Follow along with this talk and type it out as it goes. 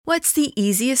What's the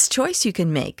easiest choice you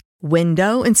can make?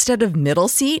 Window instead of middle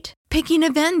seat? Picking a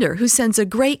vendor who sends a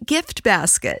great gift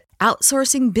basket?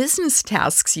 Outsourcing business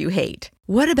tasks you hate?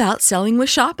 What about selling with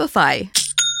Shopify?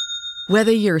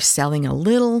 Whether you're selling a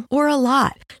little or a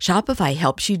lot, Shopify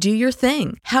helps you do your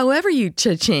thing, however you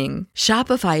cha-ching.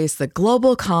 Shopify is the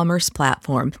global commerce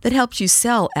platform that helps you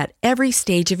sell at every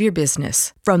stage of your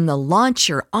business. From the launch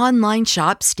your online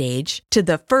shop stage to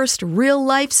the first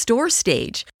real-life store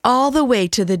stage, all the way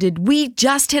to the did we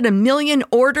just hit a million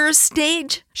orders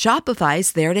stage.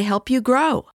 Shopify's there to help you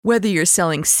grow. Whether you're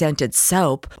selling scented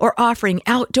soap or offering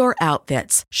outdoor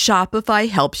outfits, Shopify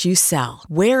helps you sell.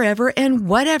 Wherever and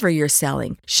whatever you're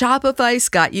selling, Shopify's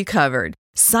got you covered.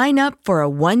 Sign up for a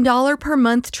 $1 per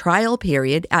month trial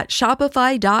period at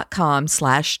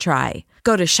shopify.com/try.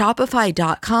 Go to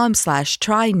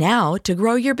shopify.com/try now to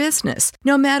grow your business,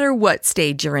 no matter what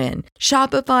stage you're in.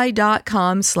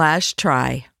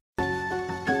 Shopify.com/try.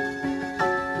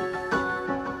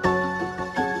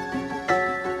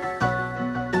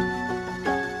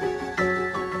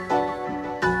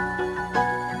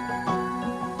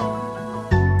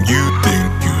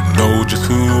 Just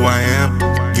who I am.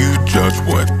 You judge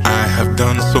what I have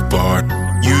done so far.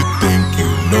 You think you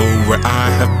know where I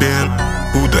have been.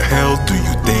 Who the hell do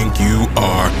you think you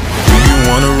are? Do you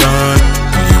wanna run?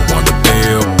 Do you wanna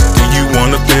bail? Do you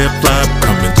wanna flip-flop?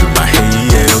 Come into my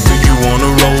hail. Do you wanna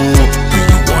roll? Do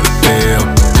you wanna sail?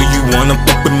 Do you wanna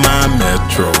fuck with my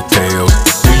metro tails?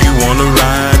 Do you wanna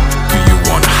ride? Do you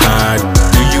wanna hide?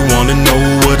 Do you wanna know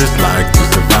what it's like to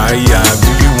survive?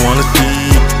 Do you wanna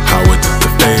see how it is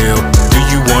to fail?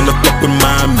 You wanna fuck with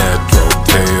my metro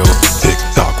tails.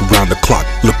 Tick-tock around the clock,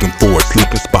 looking for a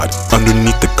sleeping spot.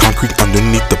 Underneath the concrete,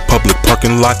 underneath the public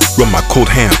parking lot. Run my cold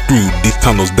hands through these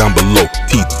tunnels down below.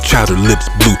 Teeth chatter, lips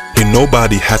blue. Here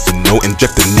nobody has to know.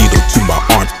 Inject a needle to my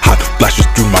arm. Hot flashes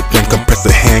through my brain. Compress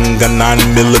a handgun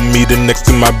 9mm next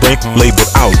to my brain.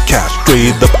 Labeled outcast,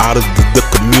 straight up out of the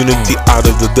community, out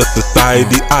of the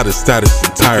society, out of status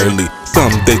entirely.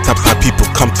 Someday tops high people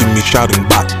come to me shouting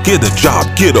by. Get a job,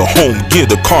 get a home, get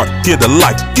a car, get a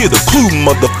life, get a clue,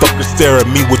 motherfucker. Stare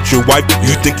at me with your wife.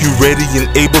 You think you ready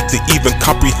and able to even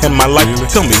comprehend my life?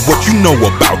 Tell me what you know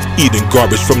about eating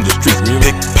garbage from the streets,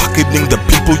 pickpocketing the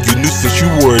people you knew since you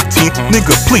were a teen.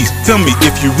 Nigga, please tell me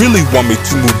if you really want me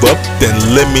to move up, then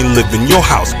let me live in your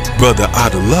house, brother.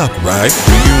 Out of luck, right?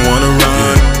 Do you wanna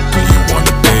run? Do you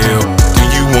wanna bail? Do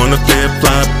you wanna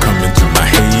flip-flop? Come into my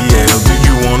hail. Do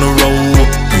you wanna roll?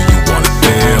 Do you wanna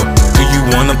sail? Do you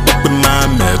wanna fuck with my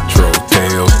metro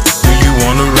tails? Do you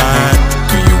wanna ride?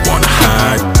 Do you wanna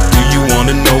hide? Do you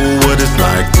wanna know what it's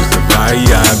like to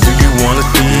survive? Do you wanna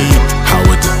see how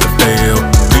it is to fail?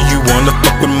 Do you wanna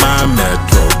fuck with my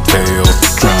metro tails?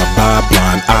 Drive by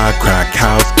blind eye, crack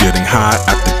house, getting high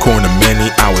at the corner,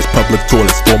 many hours. Public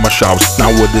toilets for my showers.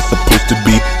 Not what it's supposed to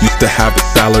be. Used to have a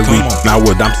salary, now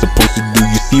what I'm supposed to do.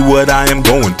 You see what I am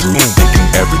going through. Thinking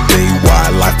every day why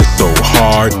life is so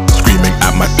hard. Screaming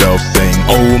at myself saying,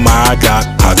 oh my God,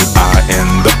 how did I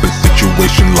end up in a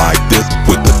situation like this?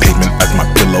 With the pavement as my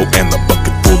pillow and a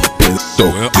bucket full of piss. So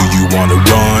do you wanna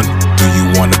run? Do you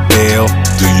wanna bail?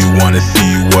 Do you wanna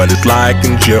see what it's like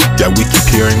in jail? Yeah, we keep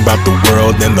hearing about the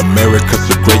world and America's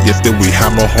so great, yet still we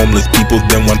have more homeless people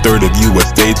than 1/3 of US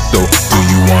states. So do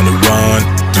you wanna run?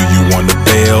 Do you wanna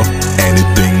bail?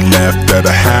 Anything left that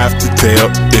I have to tell?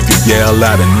 If you yell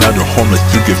at another homeless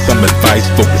to give some advice,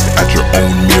 focus at your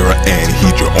own mirror and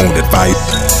heed your own advice.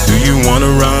 Do you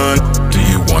wanna run? Do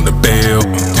you wanna bail?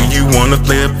 Do you wanna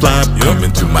flip-flop? Come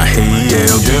into my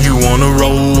hail. Do you wanna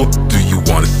roll? Do you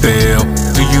wanna sail?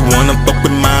 Do you wanna fuck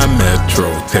with my metro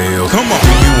tails? Come on. Do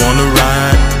you wanna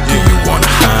ride? Do you wanna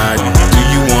hide? Do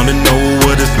you wanna know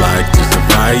what it's like to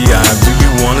survive? Do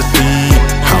you wanna see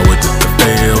how it is to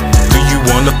fail? Do you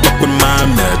wanna fuck with my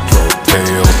metro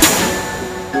tails?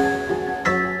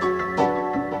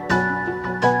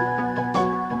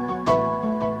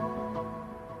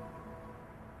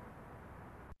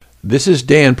 This is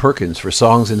Dan Perkins for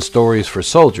Songs and Stories for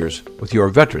Soldiers with your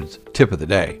Veterans Tip of the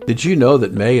Day. Did you know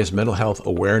that May is Mental Health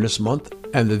Awareness Month?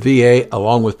 And the VA,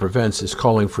 along with Prevents, is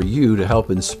calling for you to help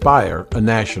inspire a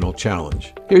national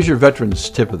challenge. Here's your Veterans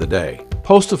Tip of the Day.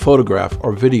 Post a photograph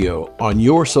or video on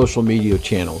your social media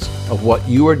channels of what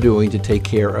you are doing to take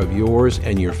care of yours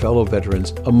and your fellow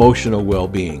veterans' emotional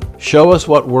well-being. Show us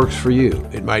what works for you.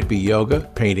 It might be yoga,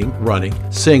 painting, running,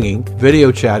 singing,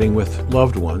 video chatting with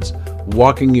loved ones,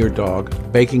 walking your dog,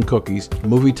 baking cookies,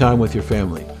 movie time with your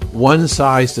family. One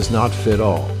size does not fit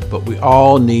all. but we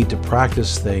all need to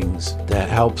practice things that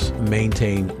helps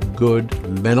maintain good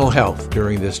mental health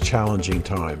during this challenging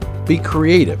time. Be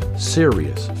creative,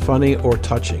 serious, funny, or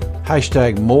touching.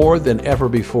 Hashtag more than ever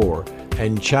before,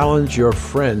 and challenge your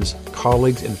friends,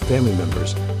 colleagues, and family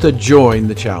members to join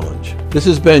the challenge. This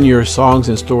has been your Songs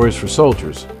and Stories for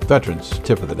Soldiers, Veterans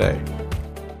Tip of the Day.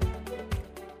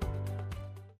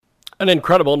 An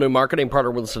incredible new marketing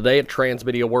partner with us today at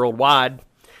Transmedia Worldwide.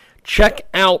 Check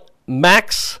out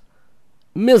Max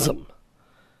Mism.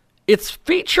 It's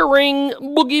featuring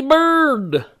Boogie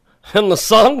Bird, and the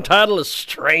song title is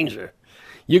Stranger.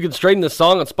 You can stream this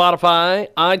song on Spotify,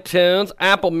 iTunes,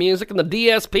 Apple Music, and the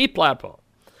DSP platform.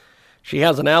 She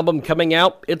has an album coming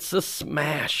out. It's a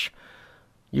smash.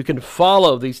 You can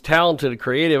follow these talented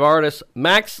creative artists,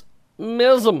 Max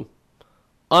Mism,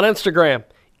 on Instagram,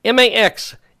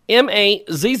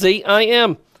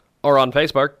 MAXMAZZIM, or on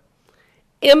Facebook,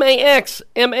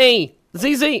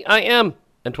 MAXMAZZIM,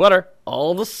 and Twitter,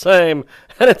 all the same.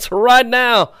 And it's right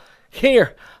now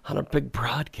here on our big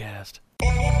broadcast.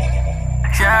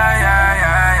 Yeah.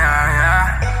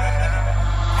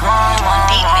 Whoa.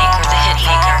 Beat maker, the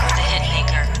hit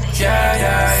maker.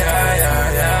 Yeah.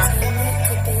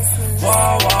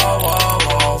 Whoa.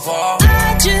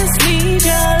 I just need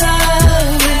your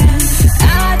loving.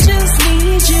 I just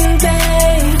need you,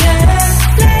 baby.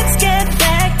 Let's get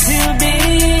back to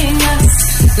being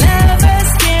us.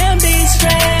 Lovers can be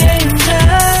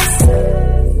strangers.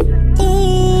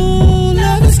 Ooh,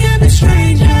 lovers can be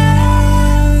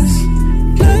strangers.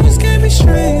 Lovers can be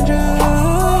strangers.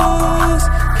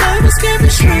 Lovers can be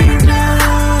strangers.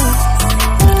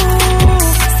 Ooh,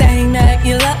 saying that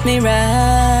you love me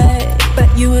right,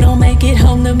 but you don't make it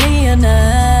home to me at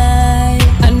night.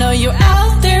 I know you're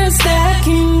out there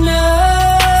stacking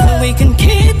up, so we can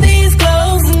keep these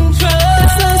clothes and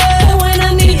trust. But when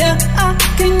I need ya, I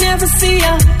can never see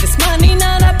ya. This money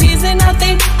not a piece of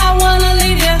nothing, I wanna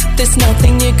leave ya. There's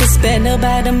nothing you could spend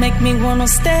about to make me wanna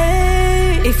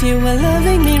stay. If you were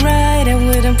loving me right, I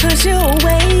wouldn't push you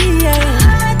away.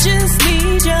 I just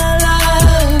need your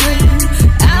loving.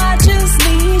 I just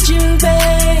need you,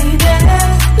 baby.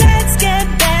 Let's get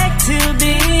back to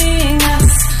being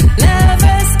us.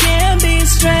 Lovers can be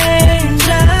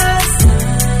strangers.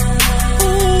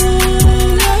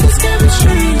 Ooh, lovers can be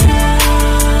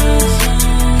strangers.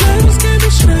 Lovers can be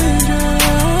strangers.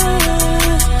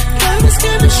 Lovers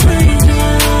can be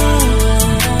strangers.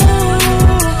 Ooh,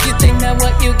 you think that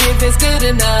what you give is good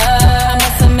enough? I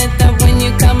must admit that when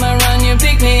you come around, you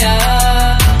pick me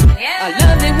up. I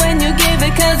love it when you give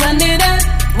it 'cause I need it.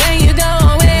 When you go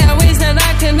away, I wish that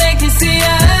I could make you see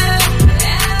it.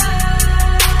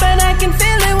 But I can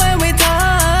feel it when we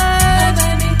talk.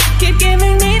 Keep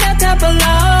giving me that type of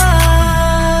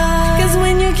love. 'Cause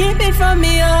when you keep it from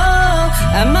me, oh,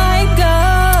 I might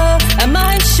go, I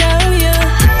might show you.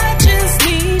 I just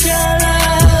need your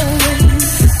loving.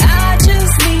 I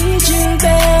just need you,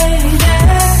 baby.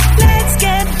 Let's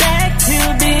get back to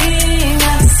being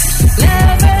us.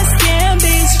 Lovers can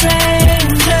be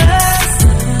strangers.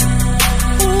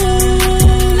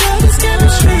 Ooh, lovers can be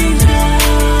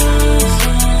strangers.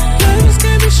 Lovers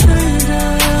can be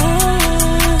strangers.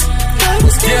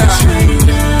 Lovers can be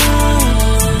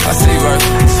strangers. I see right.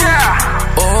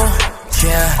 Oh,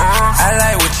 yeah. I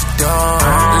like what you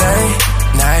doing. Late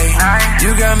night. You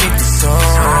got me the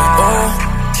song. Oh,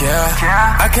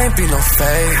 yeah. I can't be no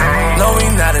fake. No, we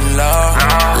not in love.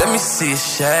 Let me see a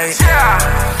shake.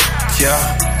 Yeah.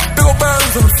 Big ol'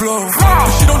 birds on the floor.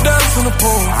 But she don't dance on the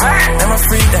pool. And my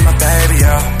freak, and my baby,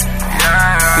 yeah.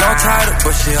 No title,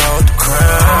 but she hold the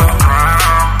crown.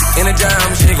 In the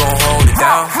jam, she gon' hold it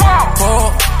down.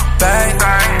 Oh, bang.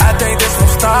 I think this gon'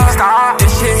 stop.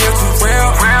 This shit here too real.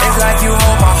 It's like you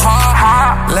hold my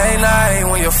heart. Late night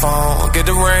when your phone get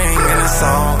the ring and the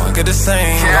song get the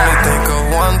sing. Only think of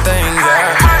one thing,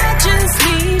 yeah. I just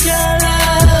need your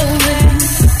loving.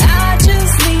 I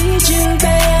just need you,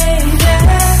 baby.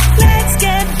 Let's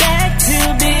get back to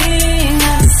being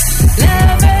us.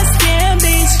 Lovers can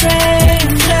be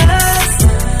strangers.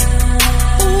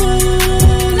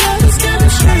 Ooh, lovers can be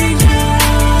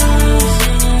strangers.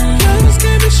 Lovers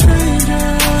can be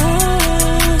strangers.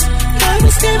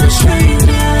 Lovers can be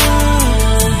strangers.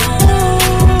 Ooh.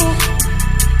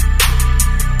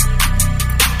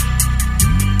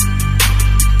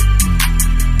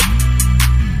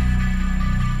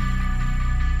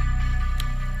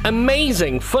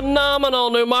 Amazing, phenomenal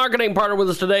new marketing partner with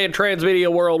us today at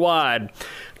Transmedia Worldwide.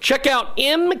 Check out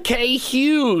M.K.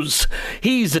 Hughes.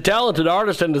 He's a talented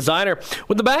artist and designer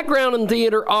with a background in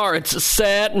theater arts,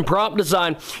 set, and prop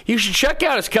design. You should check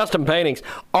out his custom paintings.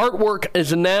 Artwork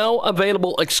is now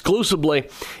available exclusively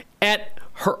at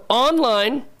her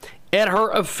online at her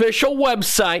official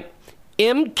website,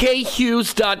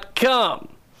 mkhughes.com.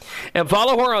 And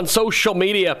follow her on social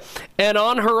media and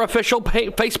on her official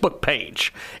Facebook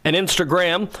page and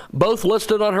Instagram, both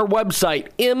listed on her website,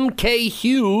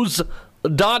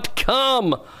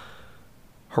 mkhughes.com.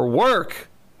 Her work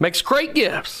makes great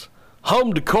gifts,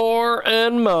 home decor,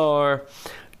 and more.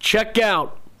 Check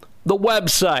out the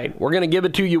website. We're going to give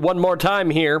it to you one more time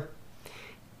here.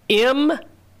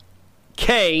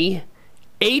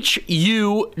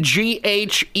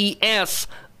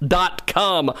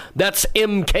 mkhughes.com. That's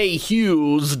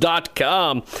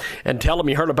mkhughes.com. And tell them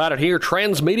you heard about it here,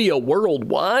 Transmedia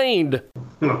Worldwide.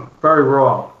 Very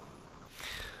wrong.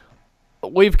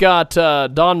 We've got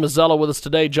Don Mazzella with us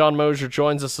today. John Mosier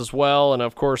joins us as well, and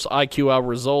of course IQ Al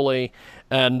Rassolli.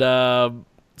 And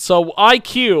so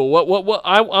IQ, what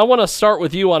I want to start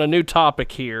with you on a new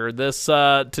topic here. This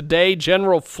today,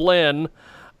 General Flynn.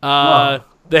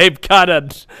 They've got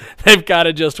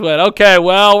to just went, okay,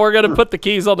 well, we're going to put the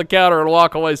keys on the counter and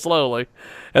walk away slowly,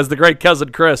 as the great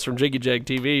cousin Chris from Jiggy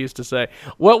TV used to say.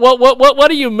 What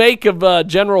do you make of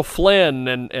General Flynn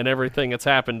and everything that's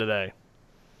happened today?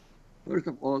 First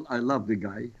of all, I love the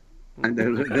guy, and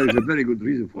there's a very good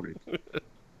reason for it.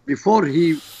 Before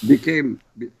he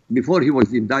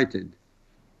was indicted,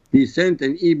 he sent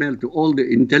an email to all the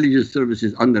intelligence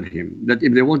services under him that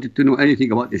if they wanted to know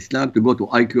anything about Islam, to go to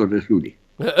IQ or Rassolli.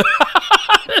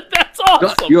 That's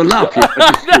awesome. You're laughing.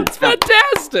 That's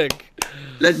fantastic.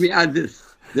 Let me add this.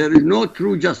 There is no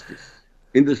true justice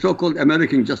in the so-called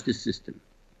American justice system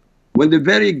when the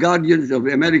very guardians of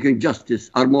American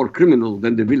justice are more criminal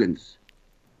than the villains,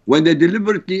 when they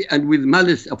deliberately and with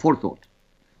malice aforethought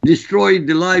destroyed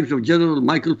the lives of General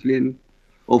Michael Flynn,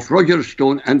 of Roger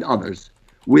Stone and others,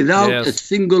 without a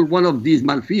single one of these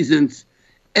malfeasance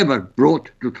ever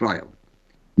brought to trial.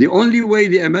 The only way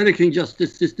the American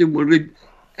justice system will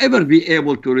ever be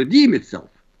able to redeem itself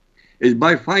is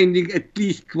by finding at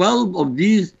least 12 of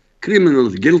these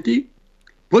criminals guilty,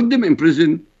 put them in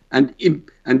prison, and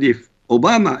if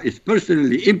Obama is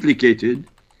personally implicated,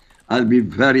 I'll be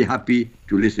very happy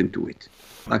to listen to it.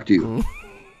 Back to you.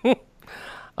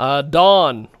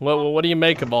 Don, what do you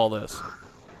make of all this?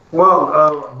 Well,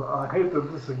 I hate to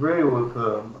disagree with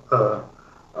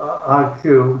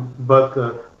IQ, but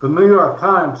the New York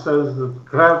Times says the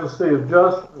travesty of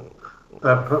justice.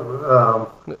 I'm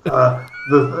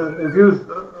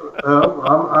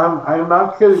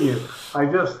not kidding you. I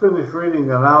just finished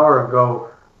reading an hour ago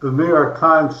the New York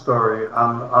Times story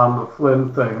on the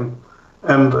Flynn thing,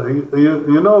 and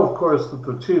you know, of course, that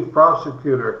the chief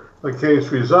prosecutor, the case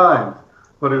resigned,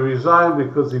 but he resigned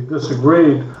because he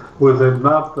disagreed with it,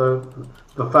 not the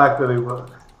fact that he was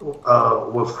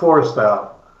forced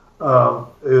out.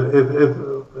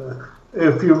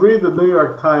 If you read the New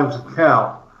York Times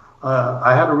account,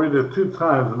 I had to read it 2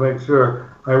 times to make sure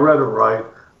I read it right.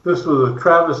 This was a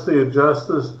travesty of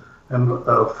justice, and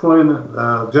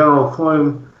General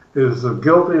Flynn is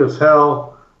guilty as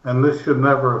hell, and this should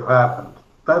never have happened.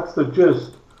 That's the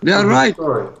gist. They're right.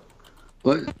 Story.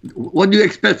 What do you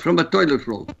expect from a toilet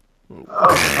roll?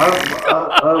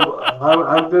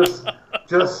 I'm just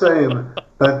saying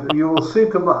that you will see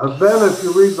tomorrow. Then, if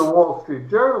you read the Wall Street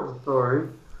Journal story,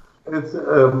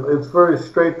 it's very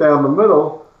straight down the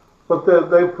middle, but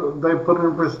they put it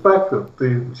in perspective.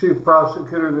 The chief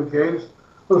prosecutor in the case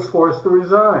was forced to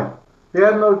resign. He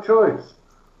had no choice.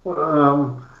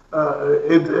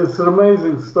 It's an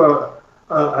amazing story.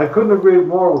 I couldn't agree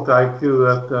more with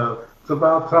IQ that it's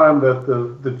about time that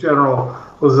the general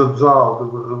was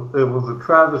absolved. It was a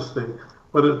travesty.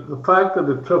 But the fact that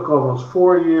it took almost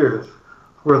 4 years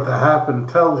for it to happen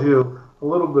tells you a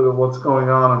little bit of what's going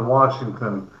on in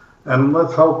Washington. And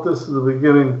let's hope this is the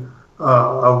beginning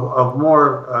of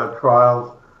more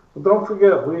trials. But don't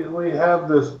forget, we have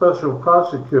this special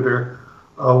prosecutor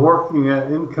working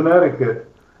in Connecticut.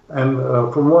 And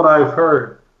from what I've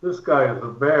heard, this guy is a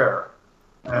bear.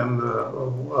 And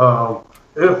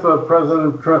if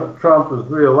President Trump is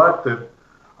reelected,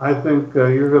 I think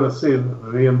you're going to see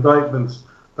the indictments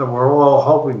that we're all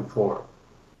hoping for.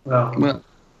 Well,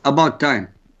 about time.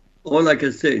 All I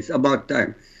can say is about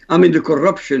time. I mean, the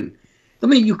corruption. I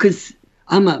mean,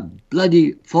 I'm a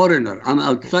bloody foreigner. I'm an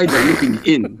outsider looking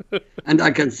in. And I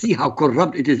can see how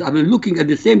corrupt it is. I've been looking at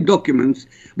the same documents.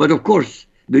 But of course,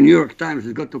 the New York Times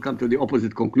has got to come to the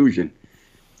opposite conclusion,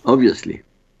 obviously.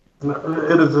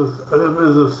 It is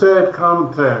a sad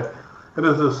commentary. It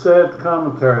is a sad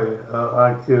commentary,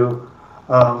 IQ.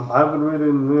 I've been reading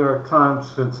the New York Times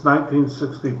since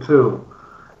 1962,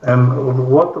 and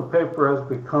what the paper has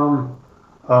become.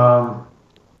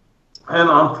 And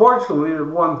unfortunately, it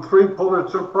won 3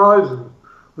 Pulitzer Prizes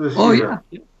this Oh, year.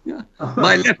 yeah.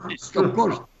 By leftists, of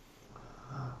course.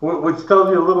 Which tells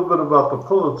you a little bit about the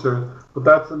Pulitzer, but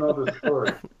that's another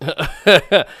story.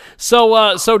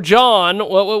 So John,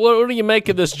 what do you make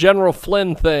of this General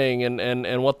Flynn thing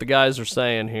and what the guys are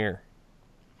saying here?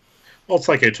 Well, it's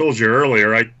like I told you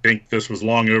earlier. I think this was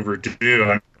long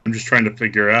overdue. I'm just trying to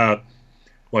figure out,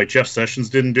 like, Jeff Sessions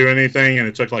didn't do anything, and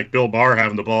it took, like, Bill Barr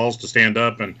having the balls to stand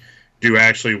up and do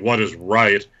actually what is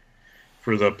right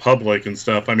for the public and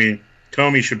stuff. I mean,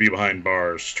 Comey should be behind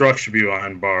bars. Strzok should be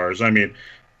behind bars. I mean,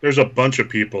 there's a bunch of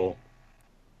people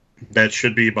that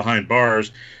should be behind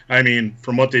bars. I mean,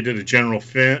 from what they did to General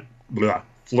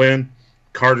Flynn,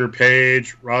 Carter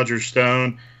Page, Roger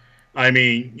Stone, I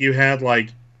mean, you had, like,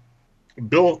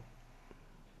 Bill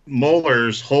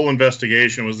Mueller's whole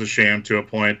investigation was a sham to a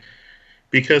point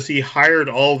because he hired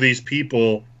all these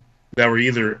people that were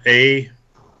either A,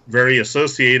 very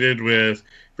associated with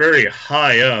very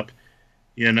high up,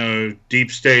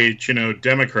 deep state,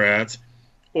 Democrats,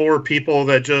 or people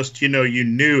that just, you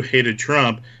knew hated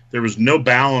Trump. There was no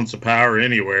balance of power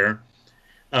anywhere.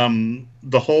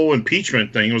 The whole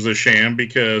impeachment thing was a sham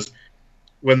because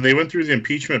when they went through the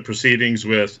impeachment proceedings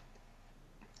with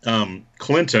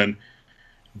Clinton,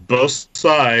 both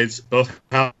sides, both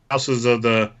houses of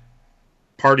the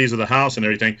parties of the House and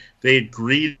everything, they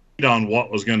agreed on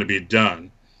what was going to be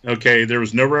done. Okay, there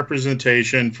was no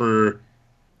representation for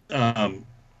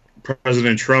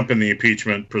President Trump in the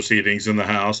impeachment proceedings in the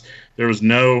House. There was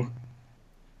no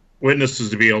witnesses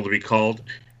to be able to be called,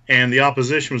 and the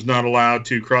opposition was not allowed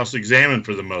to cross-examine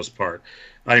for the most part.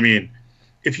 I mean,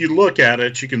 if you look at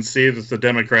it, you can see that the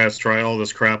Democrats try all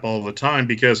this crap all the time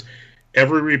because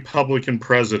every Republican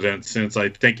president since, I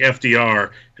think,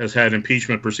 FDR has had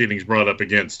impeachment proceedings brought up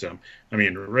against him. I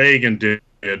mean, Reagan did,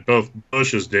 both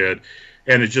Bushes did,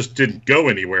 and it just didn't go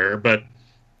anywhere. But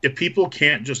if people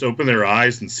can't just open their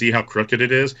eyes and see how crooked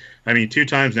it is, I mean, 2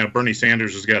 times now Bernie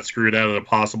Sanders has got screwed out of a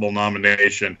possible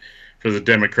nomination for the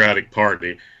Democratic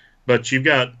Party. But you've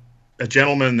got a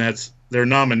gentleman that's their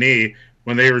nominee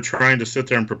when they were trying to sit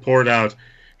there and purport out,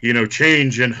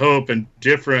 change and hope and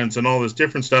difference and all this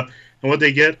different stuff. And what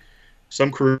they get?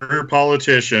 Some career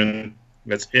politician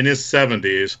that's in his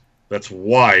 70s, that's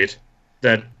white,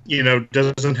 that,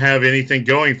 doesn't have anything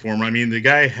going for him. I mean, the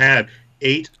guy had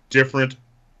 8 different,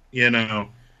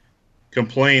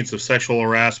 complaints of sexual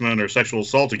harassment or sexual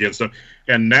assault against him.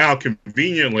 And now,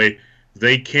 conveniently,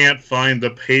 they can't find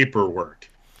the paperwork.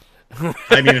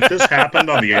 I mean, if this happened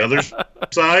on the other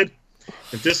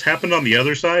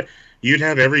side, you'd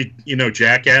have every,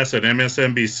 jackass at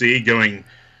MSNBC going,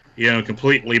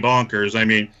 completely bonkers. I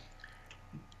mean,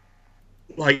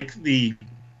 like the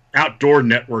Outdoor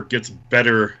Network gets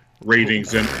better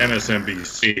ratings than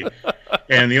MSNBC.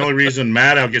 And the only reason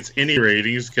Maddow gets any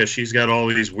ratings is because she's got all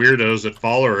these weirdos that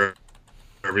follow her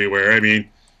everywhere. I mean,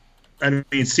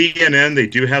 CNN, they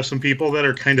do have some people that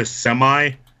are kind of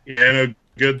semi,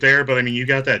 good there. But, I mean, you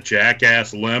got that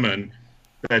jackass Lemon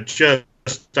that just,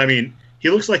 I mean, he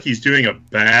looks like he's doing a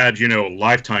bad,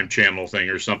 Lifetime channel thing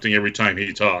or something every time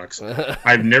he talks.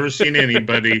 I've never seen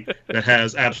anybody that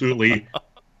has absolutely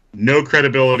no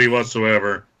credibility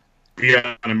whatsoever be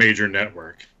on a major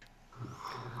network.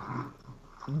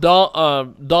 Don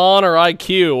or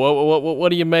IQ, what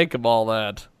do you make of all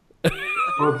that?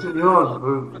 Well,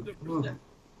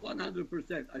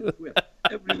 100%. I swear.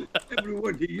 Every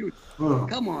word he used.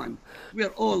 Come on. We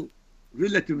are all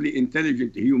relatively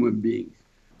intelligent human beings.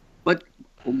 But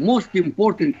most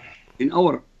important in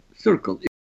our circle is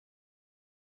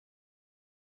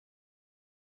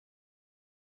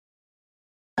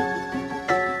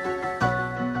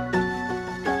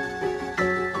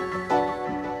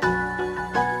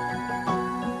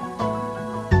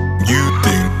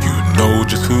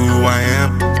just who I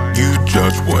am. You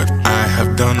judge what I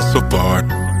have done so far.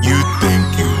 You think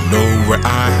you know where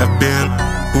I have been.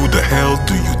 Who the hell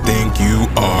do you think you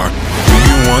are? Do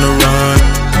you wanna run?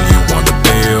 Do you wanna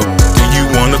bail? Do you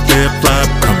wanna flip-flop?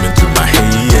 Come into my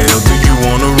hay-ale. Do you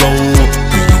wanna roll?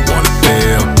 Do you wanna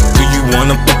sail? Do you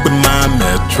wanna fuck with my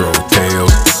metro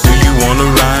tails? Do you wanna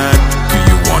ride? Do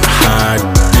you wanna hide?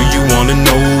 Do you wanna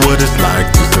know what it's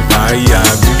like to survive?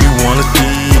 Do you wanna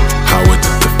see how it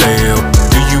is to fail?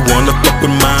 Do you wanna fuck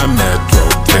with my metro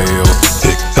tails?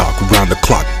 Tick-tock around the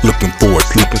clock, looking for a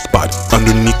sleeping spot.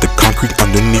 Underneath the concrete,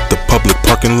 underneath the public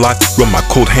parking lot. Run my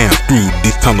cold hands through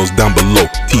these tunnels down below.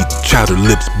 Teeth chatter,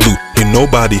 lips blue. Here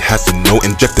nobody has to know.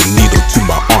 Inject a needle to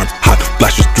my arm. Hot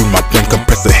flashes through my brain.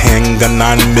 Compress a handgun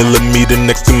 9mm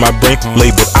next to my brain.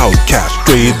 Labeled outcast,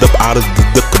 straight up out of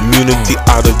the community,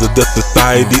 out of the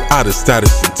society, out of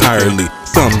status entirely.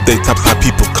 Someday top high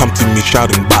people come to me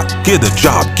shouting back, get a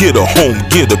job, get a home,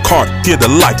 get a car, get a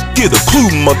life, get a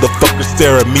clue. Motherfucker,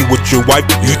 stare at me with your wife.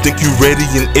 You think you ready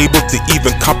and able to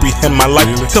even comprehend my life?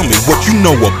 Tell me what you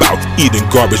know about eating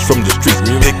garbage from the streets,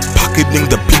 pickpocketing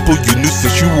the people you knew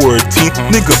since you were a teen.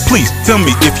 Nigga, please tell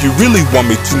me if you really want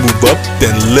me to move up,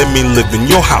 then let me live in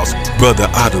your house.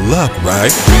 Brother, out of luck, right?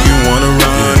 Do you wanna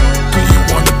run? Do you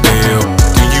wanna bail?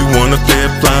 Do you wanna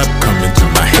flip-flop? Come into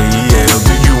my hail.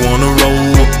 Do you wanna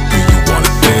roll? Do you wanna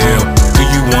sail? Do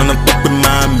you wanna fuck with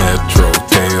my metro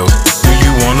tails? Do you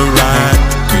wanna ride?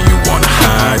 Do you wanna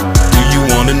hide? Do you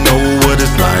wanna know what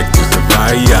it's like to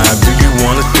survive? Do you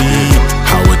wanna see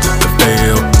how it is to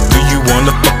fail? Do you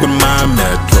wanna fuck with my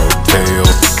metro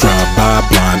tails? Drive by,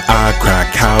 blind eye,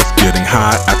 crack house, getting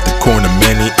high at the corner,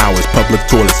 many hours, public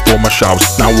toilets for my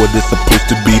showers. Not what it's supposed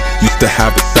to be. Used to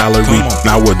have a salary,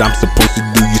 now what I'm supposed to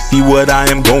do. You see what I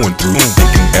am going through,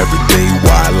 thinking every day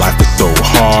why life is so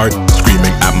hard,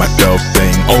 screaming at myself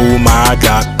saying, oh my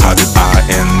God, how did I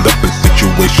end up in a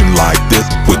situation like this,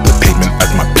 with the pavement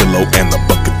as my pillow and a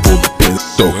bucket full of piss?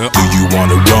 So do you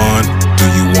wanna run? Do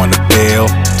you wanna bail?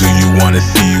 Do you wanna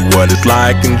see what it's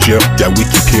like in jail? Yeah, we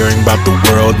keep hearing about the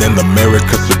world and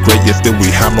America's so great, yet still we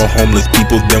have more homeless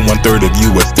people than 1/3 of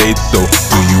US states. So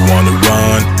do you wanna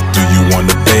run? Do you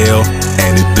wanna bail?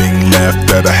 Anything left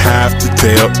that I have to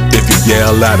tell? If you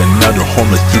yell at another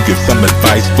homeless to give some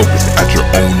advice, focus at your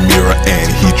own mirror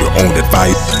and heed your own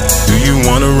advice. Do you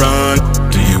wanna run?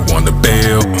 Do you wanna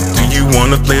bail? Do you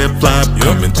wanna flip-flop?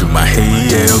 Come into my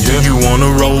hail. Do you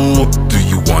wanna roll? Do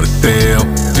you wanna sail?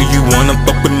 Do you wanna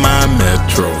fuck with my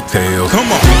metro tails?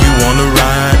 Come on. Do you wanna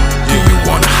ride? Do you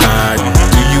wanna hide?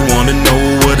 Do you wanna know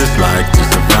what it's like to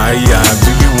survive?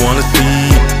 Do you wanna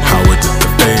see how it is to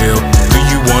fail? Do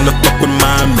you wanna fuck with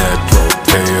my metro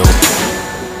tails?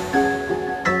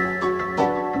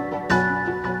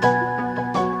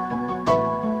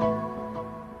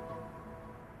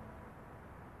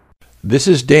 This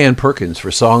is Dan Perkins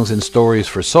for Songs and Stories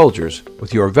for Soldiers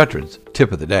with your Veterans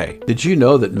Tip of the Day. Did you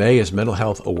know that May is Mental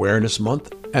Health Awareness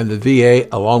Month? And the VA,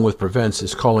 along with Prevents,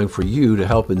 is calling for you to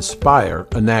help inspire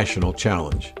a national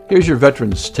challenge. Here's your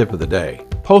Veterans Tip of the Day.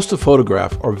 Post a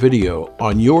photograph or video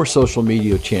on your social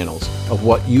media channels of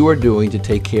what you are doing to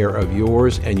take care of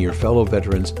yours and your fellow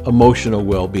veterans' emotional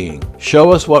well-being.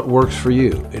 Show us what works for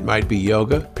you. It might be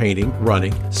yoga, painting,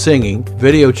 running, singing,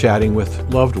 video chatting with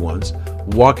loved ones,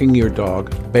 walking your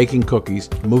dog, baking cookies,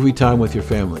 movie time with your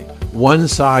family. One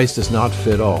size does not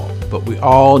fit all, but we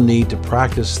all need to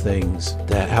practice things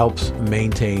that helps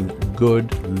maintain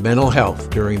good mental health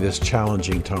during this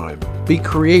challenging time. Be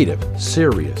creative,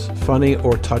 serious, funny,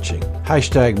 or touching.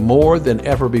 Hashtag more than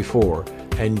ever before,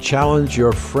 and challenge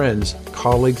your friends,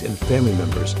 colleagues, and family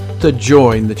members to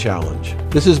join the challenge.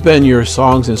 This has been your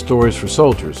Songs and Stories for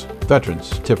Soldiers,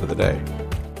 Veterans Tip of the Day.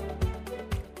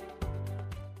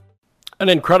 An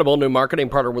incredible new marketing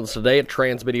partner with us today at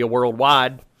Transmedia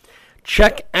Worldwide.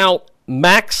 Check out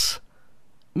Max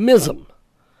Mism.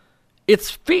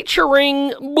 It's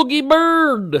featuring Boogie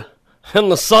Bird,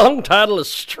 and the song title is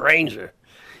Stranger.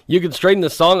 You can stream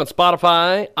this song on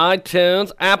Spotify,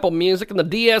 iTunes, Apple Music, and the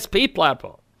DSP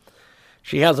platform.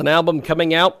 She has an album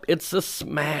coming out. It's a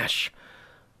smash.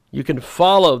 You can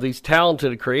follow these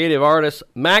talented creative artists,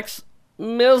 Max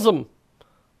Mism,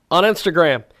 on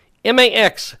Instagram,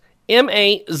 MAXMAZZIM,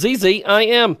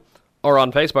 or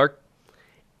on Facebook,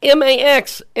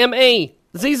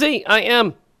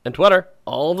 MAXMAZZIM, and Twitter,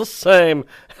 all the same.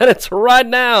 And it's right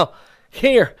now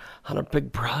here on our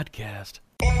big broadcast.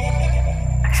 One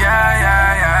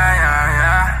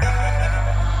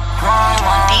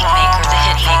beat maker, the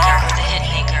hit maker, the hit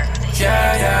maker, the hit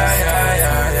maker.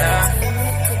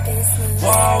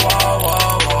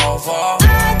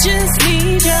 I just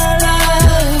need your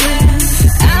loving.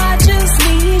 I just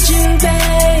need you,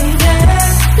 baby.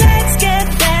 Let's get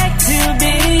back to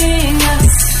being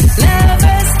us.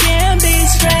 Lovers can be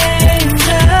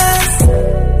strangers.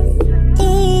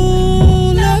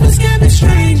 Ooh, lovers can be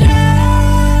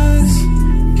strangers.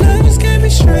 Lovers can be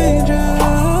strangers.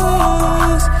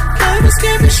 Lovers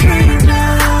can be strangers.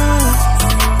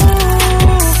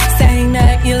 Ooh, saying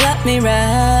that you love me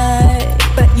right,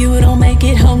 but you don't make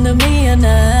it home to me at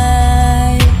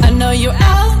night. I know you're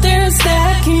out there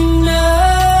stacking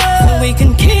up, so we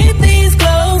can keep these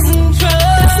clothes and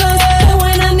trust. But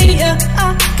when I need you,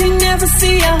 I can never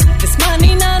see you. This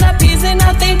money not a piece and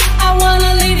I think I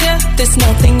wanna leave you. There's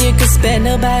nothing you could spend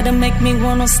about to make me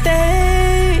wanna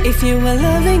stay. If you were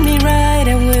loving me right,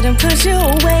 I wouldn't push you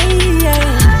away.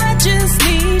 I just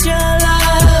need your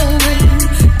loving.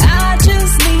 I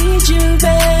just need you,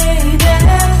 baby.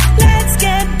 Let's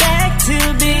get back to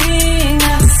being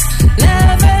us.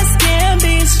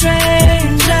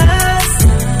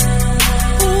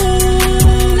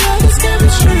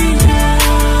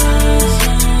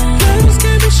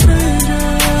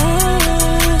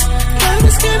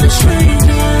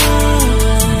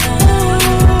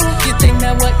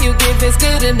 you give is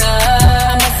good enough.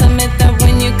 I must admit that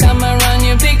when you come around,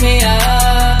 you pick me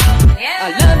up. I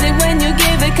love it when you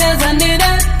give it, cause I need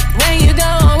it. When you go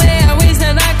away, I wish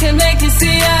that I could make you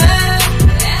see it.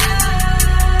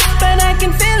 But I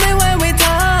can feel it when we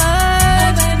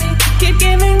talk. Keep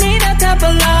giving me that type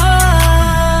of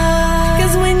love.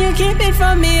 Cause when you keep it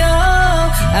from me, oh,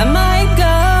 I might go,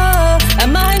 I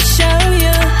might show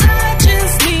you. I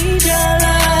just need your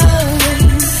love.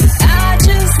 I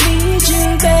just need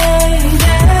you, baby.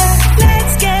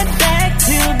 Let's get back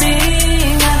to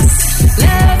being us.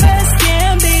 Lovers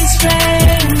can be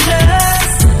strangers.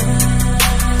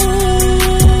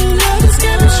 Ooh, lovers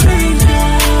can be strangers.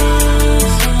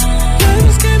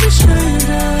 Lovers can be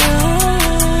strangers.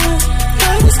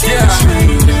 Lovers can be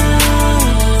strangers.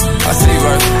 I see you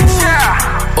right.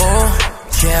 Oh,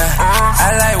 yeah. I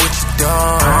like what you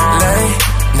doing. Late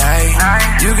night.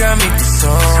 You got me the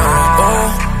song.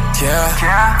 Oh,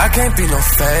 yeah. I can't be no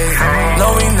fake.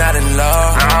 No, we not in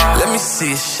love. Let me see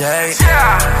your shake.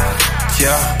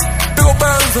 Yeah. Big ol'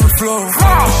 birds on the floor.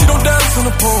 But she don't dance on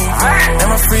the pool. And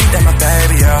my freak, that my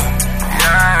baby, yeah.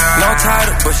 No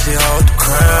title, but she hold the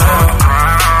crown.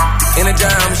 In the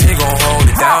jam, she gon' hold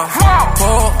it down.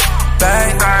 Pull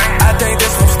back, I think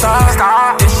this gon'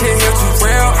 stop. This shit here too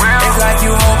real. It's like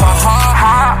you hold my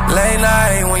heart. Late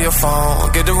night when your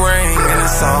phone get the ring and the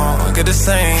song get the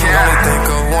sing. Only think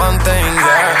of one thing,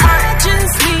 yeah. I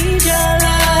just need your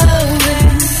love.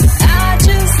 I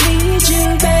just need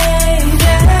you, baby.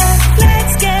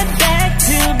 Let's get back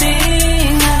to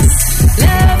being us.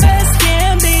 Lovers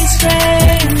can be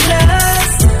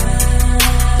strangers.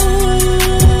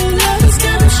 Ooh, lovers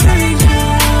can be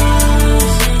strangers.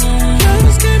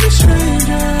 Lovers can be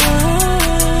strangers.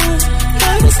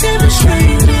 Lovers can be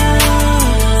strangers.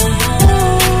 Ooh.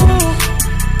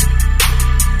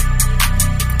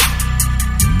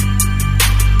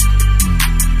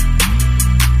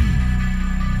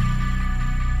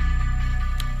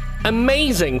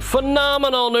 Amazing,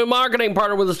 phenomenal new marketing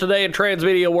partner with us today at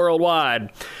Transmedia Worldwide.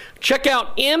 Check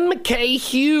out M.K.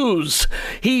 Hughes.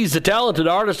 He's a talented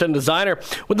artist and designer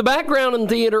with a background in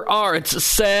theater arts,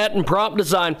 set, and prop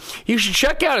design. You should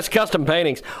check out his custom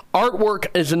paintings. Artwork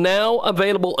is now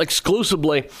available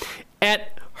exclusively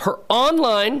at her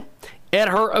online, at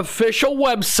her official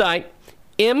website,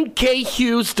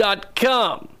 mkhughes.com.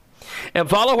 And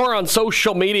follow her on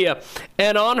social media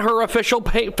and on her official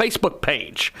Facebook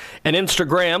page and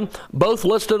Instagram, both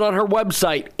listed on her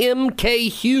website,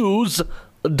 mkhughes.com.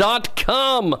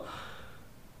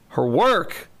 Her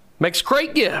work makes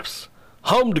great gifts,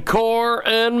 home decor,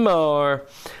 and more.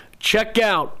 Check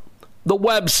out the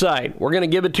website. We're going to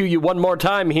give it to you one more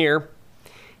time here.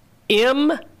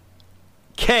 mkhughes.com.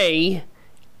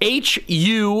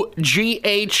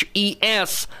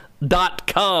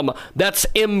 That's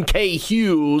mkhughes.com.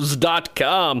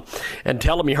 And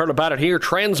tell them you heard about it here,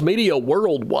 Transmedia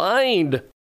Worldwide.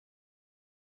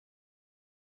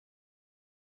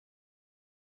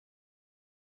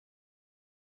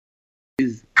 We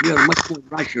are much more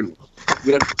rational.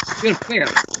 We're fair.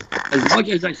 As much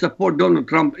as I support Donald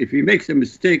Trump, if he makes a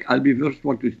mistake, I'll be the first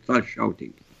one to start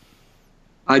shouting.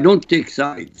 I don't take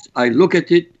sides. I look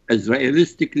at it as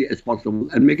realistically as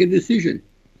possible and make a decision.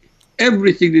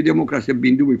 Everything the Democrats have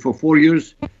been doing for 4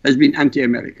 years has been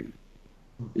anti-American.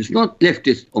 It's not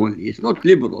leftist only. It's not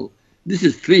liberal. This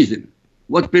is treason.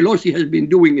 What Pelosi has been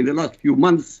doing in the last few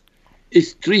months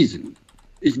is treason.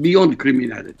 It's beyond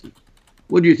criminality.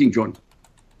 What do you think, John?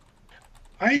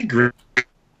 I agree.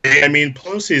 I mean,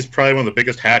 Pelosi is probably one of the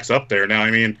biggest hacks up there now.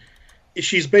 I mean,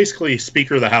 she's basically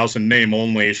Speaker of the House in name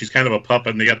only. She's kind of a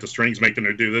puppet, and they got the strings making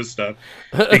her do this stuff.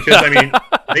 Because, I mean,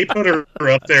 they put her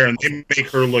up there, and they make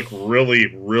her look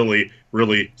really, really,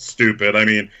 really stupid. I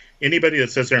mean, anybody that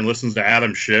sits there and listens to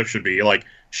Adam Schiff should be, like,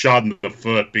 shot in the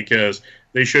foot because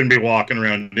they shouldn't be walking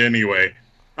around anyway.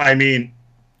 I mean,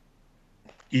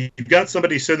 you've got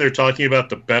somebody sitting there talking about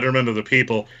the betterment of the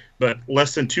people, but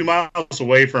less than 2 miles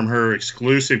away from her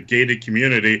exclusive gated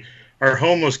community are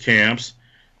homeless camps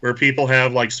where people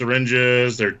have, like,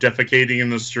 syringes, they're defecating in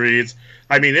the streets.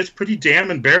 I mean, it's pretty damn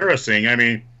embarrassing. I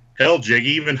mean, hell, Jiggy,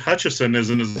 even Hutchison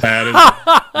isn't as bad as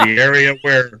the area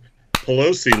where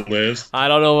Pelosi lives. I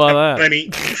don't know about that. I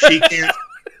mean,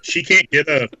 she can't get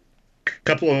a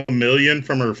couple of million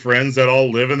from her friends that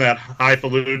all live in that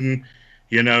highfalutin,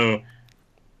 you know,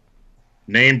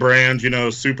 name brand, you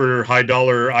know, super high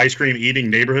dollar ice cream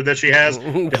eating neighborhood that she has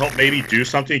to help maybe do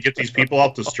something to get these people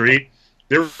off the street.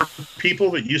 There were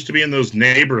people that used to be in those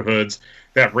neighborhoods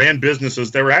that ran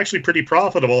businesses that were actually pretty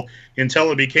profitable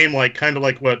until it became like kind of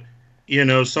like what, you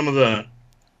know, some of the,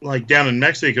 like down in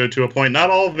Mexico to a point. Not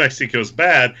all of Mexico's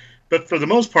bad, But for the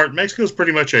most part, Mexico's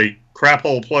pretty much a crap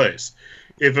hole place.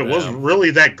 If it was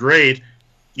really that great,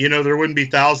 there wouldn't be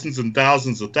thousands and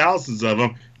thousands and thousands of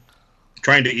them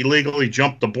trying to illegally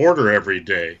jump the border every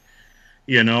day.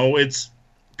 It's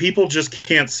people just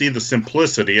can't see the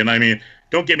simplicity. And I mean,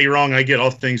 don't get me wrong, I get all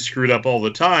things screwed up all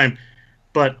the time,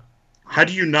 but how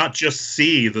do you not just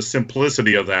see the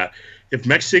simplicity of that? If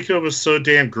Mexico was so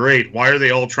damn great, why are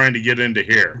they all trying to get into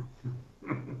here?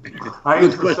 I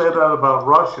used to say that about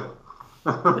Russia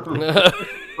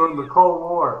during the Cold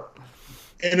War.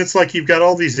 And it's like you've got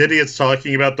all these idiots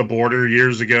talking about the border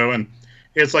years ago, and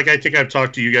it's like, I think I've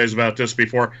talked to you guys about this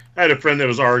before. I had a friend that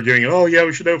was arguing, oh, yeah,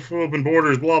 we should have open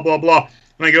borders, blah, blah, blah.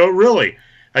 And I go, really?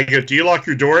 I go, do you lock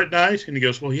your door at night? And he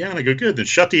goes, well, yeah. And I go, good, then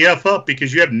shut the F up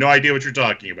because you have no idea what you're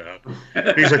talking about.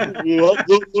 And he's like,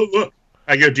 what?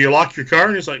 I go, do you lock your car?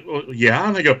 And he's like, well, yeah.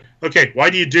 And I go, okay, why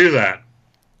do you do that?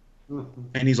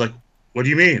 And he's like, what do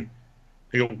you mean?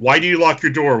 I go, why do you lock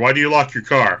your door? Why do you lock your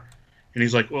car? And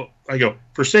he's like, well, I go,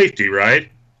 for safety, right? And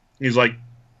he's like,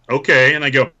 okay. And I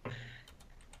go,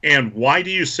 and why do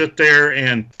you sit there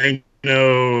and think,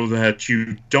 that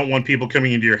you don't want people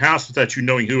coming into your house without you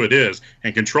knowing who it is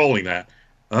and controlling that?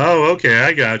 Oh, okay,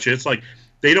 I got you. It's like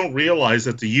they don't realize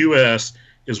that the U.S.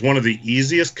 is one of the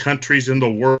easiest countries in the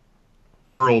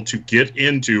world to get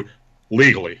into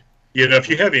legally. If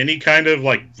you have any kind of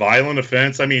like violent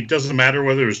offense, I mean, it doesn't matter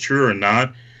whether it's true or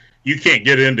not, you can't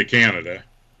get into Canada.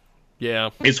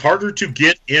 Yeah. It's harder to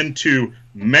get into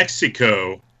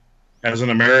Mexico as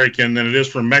an American than it is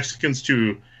for Mexican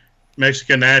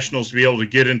nationals to be able to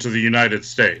get into the United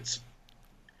States.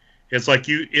 It's like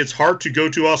it's hard to go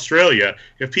to Australia.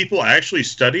 If people actually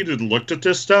studied and looked at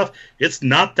this stuff, it's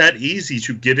not that easy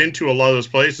to get into a lot of those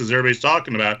places everybody's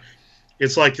talking about.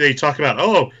 It's like they talk about,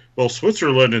 oh, well,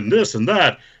 Switzerland and this and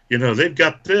that, they've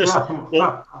got this.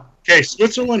 Well, okay,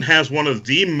 Switzerland has one of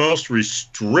the most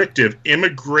restrictive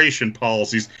immigration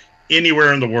policies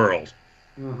anywhere in the world.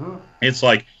 Mm-hmm. It's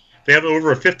like they have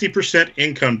over a 50%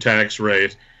 income tax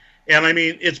rate. And, I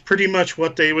mean, it's pretty much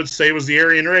what they would say was the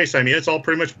Aryan race. I mean, it's all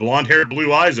pretty much blonde hair,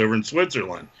 blue eyes over in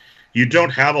Switzerland. You don't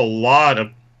have a lot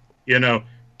of,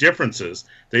 differences.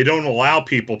 They don't allow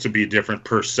people to be different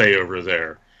per se over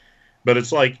there. But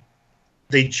it's like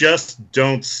they just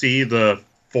don't see the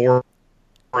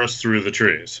forest through the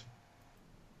trees.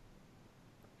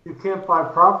 You can't buy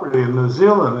property in New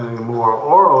Zealand anymore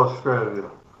or Australia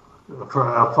for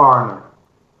a foreigner.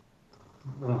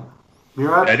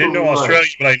 I didn't know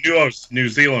Australia, but I knew New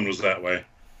Zealand was that way.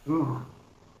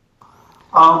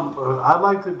 I'd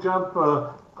like to jump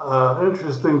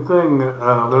interesting thing. There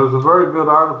was a very good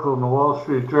article in the Wall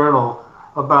Street Journal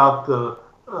about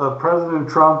President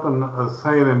Trump and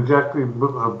saying injecting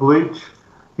bleach.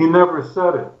 He never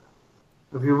said it.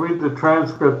 If you read the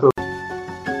transcript of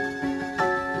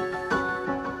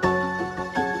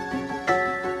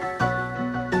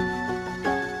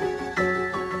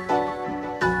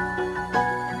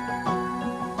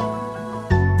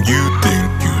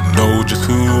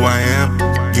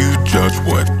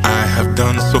what I have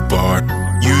done so far.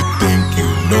 You think you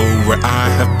know where I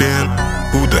have been?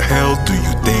 Who the hell do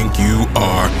you think you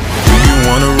are? Do you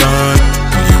wanna run?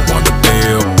 Do you wanna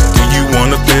bail? Do you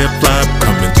wanna flip-flop?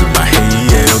 Come into my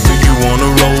hail. Do you wanna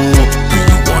roll? Do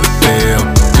you wanna sail?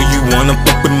 Do you wanna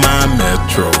fuck with my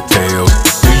metro tails?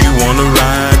 Do you wanna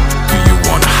ride? Do you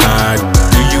wanna hide?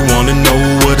 Do you wanna know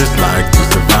what it's like to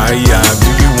survive?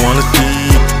 Do you wanna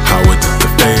see how it is to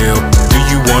fail? Do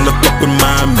you wanna fuck with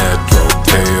my metro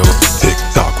tails?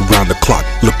 Tick-tock around the clock,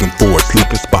 looking for a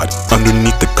sleeping spot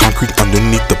underneath the concrete,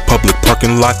 underneath the public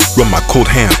parking lot. Run my cold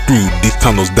hands through these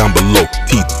tunnels down below.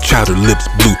 Teeth chatter, lips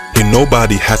blue. Here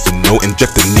nobody has to know.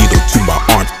 Inject a needle to my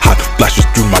arm. Hot flashes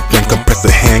through my brain. Compress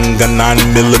a handgun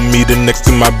 9mm next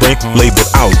to my brain.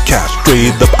 Labeled outcast,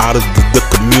 straight up out of the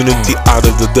community, out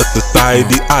of the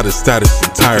society, out of status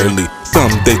entirely.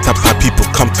 Someday tops high people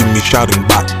come to me shouting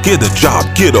by, get a job,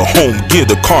 get a home, get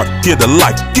a car, get a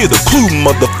life, get a clue.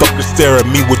 Motherfucker, stare at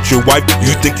me with your wife.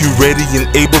 You think you ready and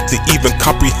able to even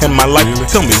comprehend my life?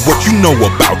 Tell me what you know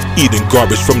about eating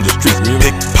garbage from the streets,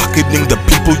 pickpocketing the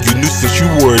people you knew since you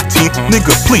were a teen.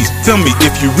 Nigga, please tell me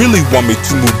if you really want me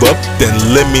to move up, then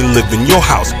let me live in your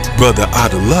house, brother.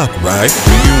 Out of luck, right?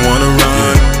 Do you wanna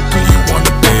run? Do you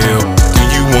wanna bail? Do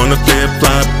you wanna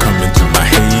flip-flop? Come into my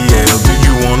hail. Do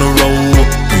you wanna roll?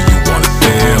 Do you wanna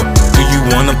sail? Do you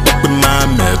wanna fuck with my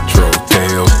metro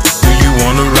tails? Do you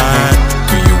wanna ride?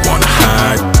 Do you wanna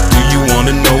hide? Do you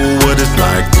wanna know what it's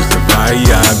like to survive?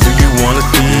 Do you wanna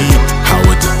see how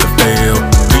it is to fail?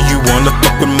 Do you wanna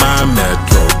fuck with my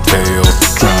metro tails?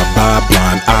 Drive by,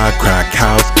 blind eye, crack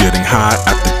house, getting high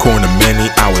at the corner, many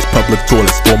hours, public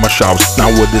toilets for my showers. Now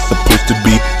what it's supposed to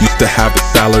be, used to have a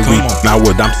salary. Now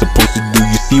what I'm supposed to do,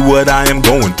 you see what I am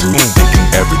going through. Thinking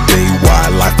every day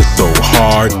why life is so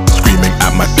hard. Screaming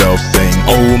at myself saying,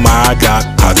 oh my God,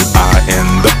 how did I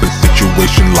end up in a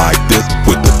situation like this?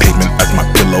 With the pavement as my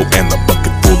pillow and a bucket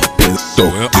full of piss. So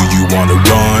do you wanna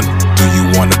run? Do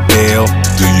you wanna bail?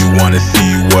 Do you wanna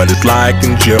see what it's like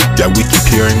in jail? Yeah, we keep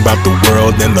hearing about the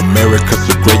world and America's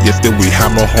so great, yet still we have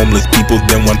more homeless people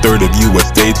than 1/3 of US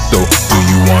states. So do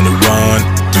you wanna run?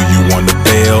 Do you wanna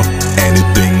bail?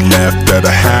 Anything left that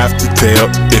I have to tell?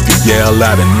 If you yell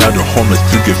at another homeless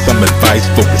to give some advice,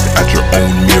 focus at your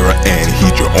own mirror and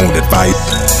heed your own advice.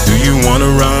 Do you wanna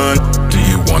run? Do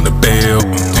you wanna bail?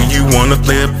 Do you wanna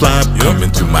flip-flop? Come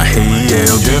into my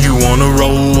hail. Do you wanna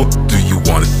roll? Do you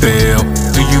wanna sail?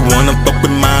 Do you wanna fuck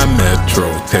with my metro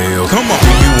tail? Come on.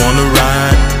 Do you wanna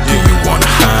ride? Do you wanna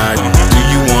hide? Do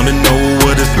you wanna know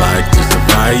what it's like to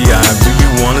survive? Do you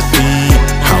wanna see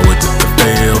how it is to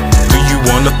fail? Do you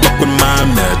wanna fuck with my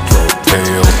metro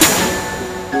tail?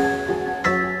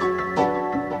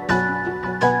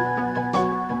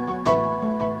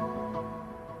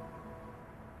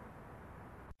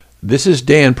 This is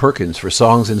Dan Perkins for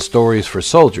Songs and Stories for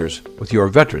Soldiers with your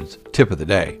Veterans Tip of the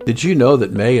Day. Did you know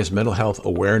that May is Mental Health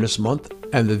Awareness Month?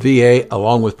 And the VA,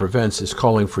 along with Prevents, is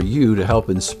calling for you to help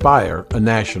inspire a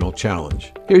national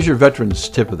challenge. Here's your Veterans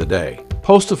Tip of the Day.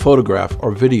 Post a photograph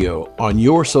or video on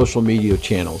your social media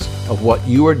channels of what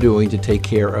you are doing to take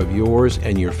care of yours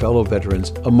and your fellow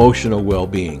veterans' emotional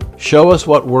well-being. Show us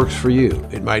what works for you.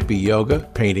 It might be yoga,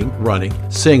 painting, running,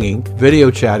 singing,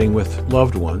 video chatting with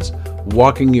loved ones,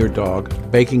 walking your dog,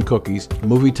 baking cookies,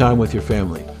 movie time with your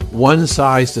family. One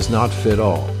size does not fit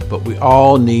all, but we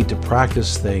all need to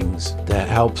practice things that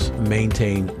helps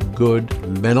maintain good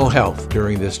mental health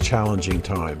during this challenging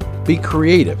time. Be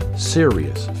creative,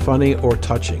 serious, funny, or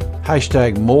touching.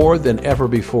 Hashtag more than ever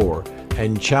before,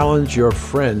 and challenge your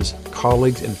friends,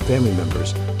 colleagues, and family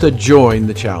members to join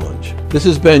the challenge. This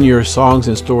has been your Songs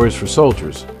and Stories for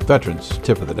Soldiers, Veterans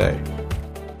Tip of the Day.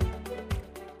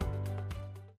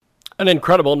 An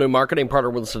incredible new marketing partner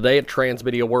with us today at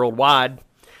Transmedia Worldwide.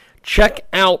 Check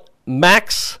out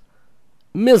Max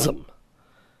Mism.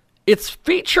 It's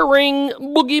featuring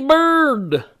Boogie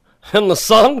Bird, and the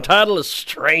song title is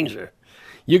Stranger.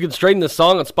 You can stream this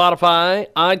song on Spotify,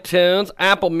 iTunes,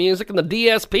 Apple Music, and the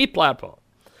DSP platform.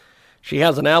 She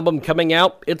has an album coming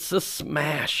out. It's a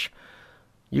smash.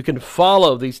 You can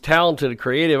follow these talented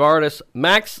creative artists,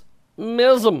 Max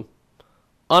Mism,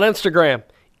 on Instagram,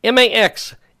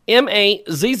 MAXMAZZIM,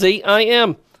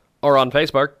 or on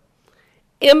Facebook,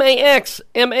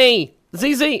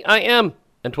 MAXMAZZIM,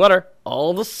 and Twitter,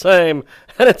 all the same.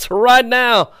 And it's right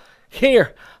now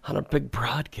here on our big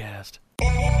broadcast.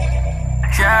 One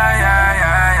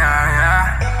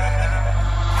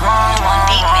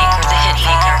beat maker, the hit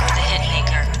maker, the hit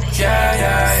maker, the hit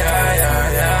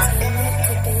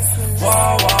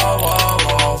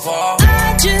I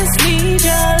just need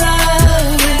your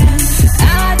loving.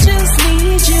 I just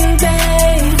need you,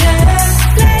 baby.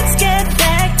 Let's get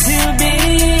back to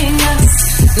being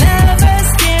us.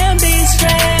 Lovers can be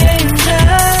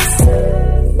strangers.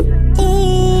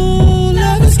 Ooh,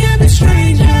 lovers can be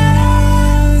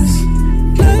strangers.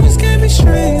 Lovers can be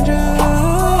strangers.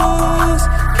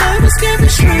 Lovers can be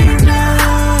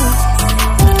strangers.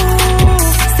 Ooh,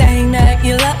 saying that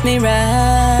you love me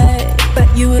right, but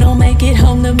you don't make it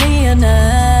home to me at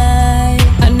night.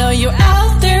 I know you're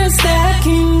out there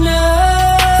stacking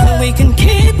up, so we can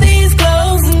keep these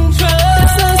clothes and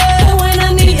trust. But when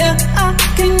I need you, I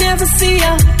can never see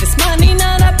you. This money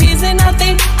not a piece and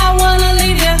nothing, I wanna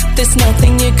leave you. There's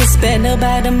nothing you could spend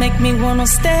about to make me wanna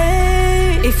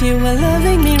stay. If you were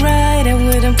loving me right, I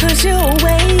wouldn't push you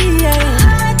away.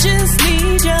 I just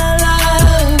need your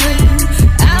loving.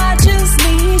 I just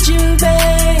need you,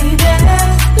 baby.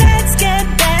 Let's get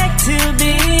back to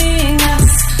being us.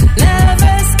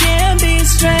 Lovers can be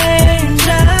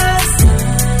strangers.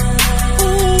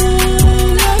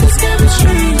 Ooh, lovers can be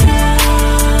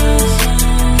strangers.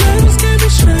 Lovers can be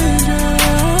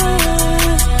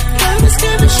strangers. Lovers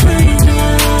can be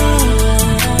strangers.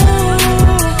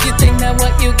 You think that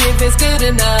what you give is good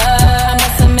enough? I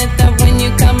must admit that when you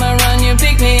come around, you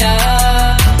pick me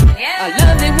up. I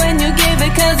love it when you give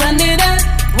it, cause I need it.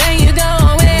 When you go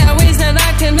away, I wish that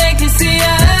I could make you see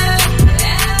it.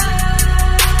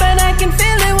 But I can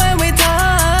feel it when we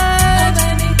talk.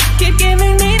 Keep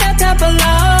giving me that type of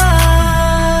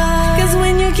love. Cause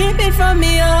when you keep it from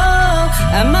me, oh,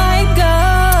 I might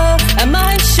go, I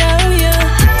might show you.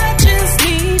 I just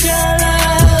need your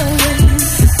loving.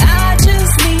 I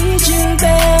just need you,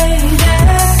 baby.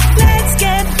 Let's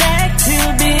get back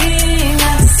to being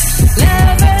us.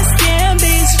 Lovers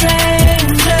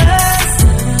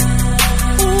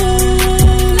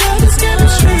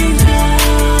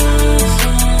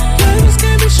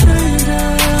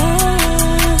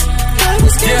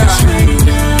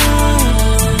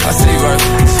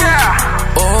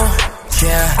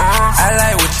I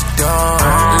like what you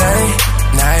doing. Late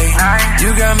night, you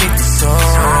got me the song.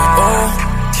 Oh,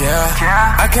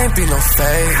 yeah, I can't be no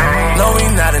fake. No, we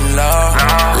not in love.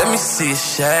 Let me see your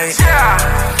shade.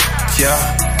 Yeah.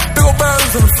 Big ol'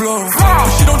 birds on the floor,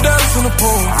 but she don't dance in the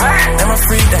pool. And my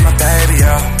freak, that my baby,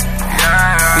 yeah.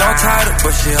 No title,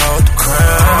 but she hold the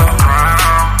crown.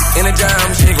 In the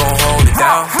jam, she gon' hold it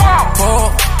down.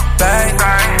 Pull back,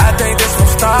 I think this gon'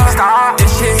 stop. This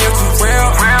shit here too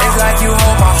real. It's like you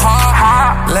hold my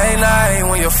heart. Late night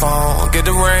when your phone get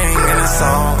the ring and the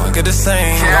song get the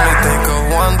sing. Only think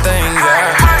of one thing,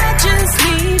 yeah. I just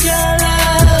need your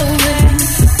loving.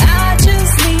 I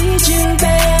just need you,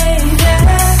 baby.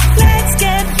 Let's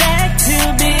get back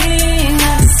to being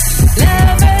us.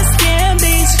 Lovers can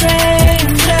be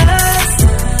strangers.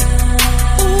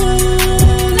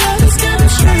 Ooh, lovers can be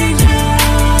strangers.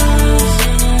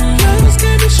 Lovers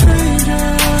can be strangers.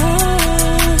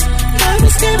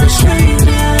 Lovers can be strangers.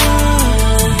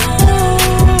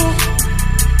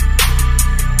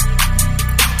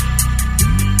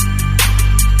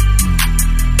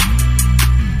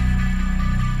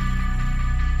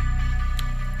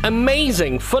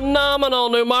 Amazing, phenomenal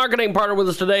new marketing partner with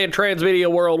us today at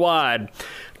Transmedia Worldwide.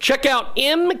 Check out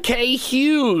M.K.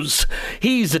 Hughes.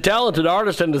 He's a talented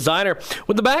artist and designer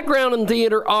with a background in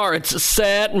theater arts,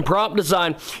 set, and prop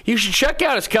design. You should check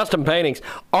out his custom paintings.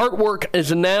 Artwork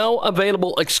is now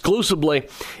available exclusively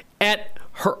at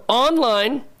her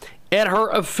online, at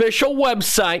her official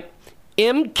website,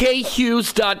 mkhughes.com.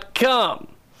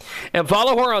 And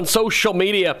follow her on social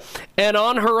media and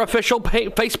on her official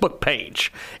Facebook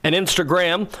page and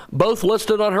Instagram, both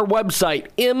listed on her website,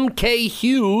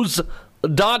 mkhughes.com.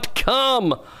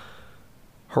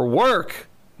 Her work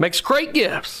makes great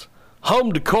gifts,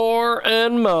 home decor,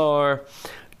 and more.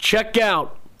 Check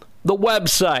out the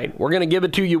website. We're going to give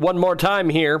it to you one more time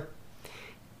here.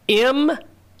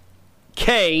 mkhughes.com.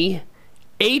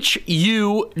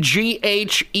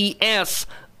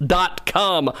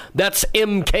 That's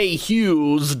mkhughes.com.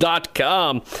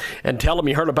 And tell them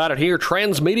you heard about it here,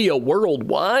 Transmedia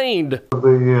Worldwide. Of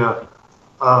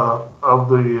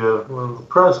the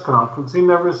press conference, he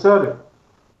never said it.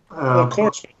 Well, of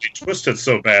course, they twisted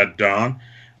so bad, Don.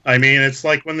 I mean, it's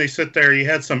like when they sit there, you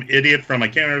had some idiot from, I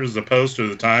can't remember if it was the Post or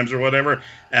the Times or whatever,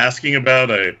 asking about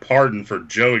a pardon for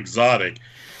Joe Exotic.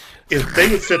 If they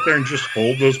would sit there and just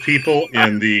hold those people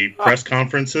in the press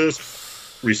conferences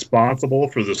responsible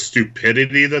for the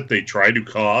stupidity that they try to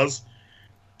cause,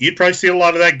 you'd probably see a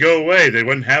lot of that go away. They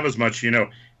wouldn't have as much,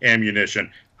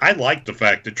 ammunition. I like the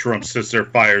fact that Trump sits there,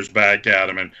 fires back at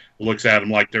them, and looks at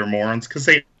them like they're morons, because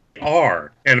they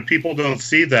are. And if people don't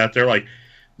see that, they're like,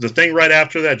 the thing right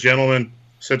after that gentleman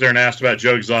sit there and asked about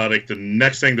Joe Exotic, the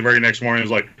next thing, the very next morning, is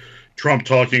like, Trump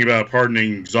talking about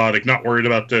pardoning Exotic, not worried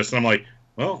about this. And I'm like,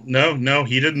 well, no,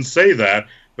 he didn't say that.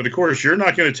 But, of course, you're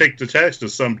not going to take the text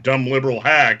of some dumb liberal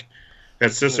hack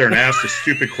that sits there and asks a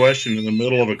stupid question in the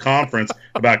middle of a conference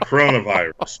about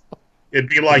coronavirus. It'd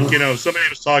be like, somebody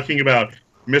was talking about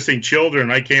missing children.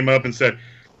 I came up and said,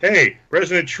 hey,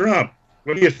 President Trump,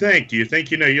 what do you think? Do you think,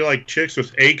 you like chicks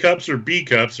with A cups or B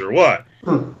cups or what?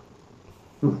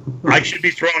 I should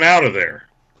be thrown out of there.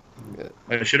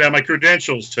 I should have my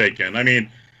credentials taken. I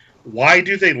mean, why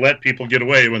do they let people get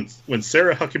away? When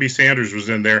Sarah Huckabee Sanders was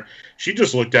in there, she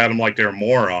just looked at them like they're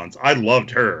morons. I loved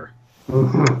her.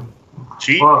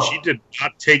 She did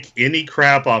not take any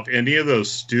crap off any of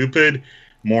those stupid,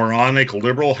 moronic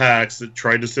liberal hacks that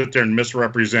tried to sit there and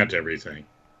misrepresent everything.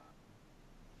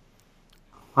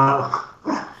 When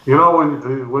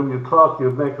you talk,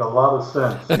 you make a lot of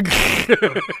sense.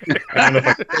 I don't know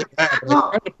if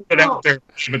I put it out there in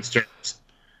layman's terms.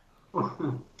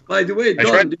 By the way,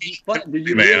 Don, did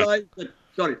you realize that?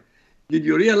 Sorry, did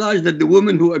you realize that the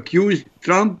woman who accused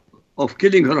Trump of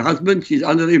killing her husband, she's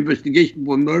under investigation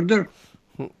for murder?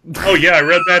 Oh yeah, I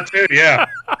read that too. Yeah,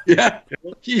 yeah,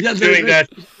 she's under doing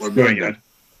that. For murder.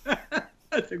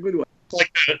 That's a good one.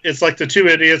 It's like the two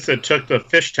idiots that took the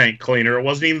fish tank cleaner. It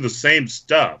wasn't even the same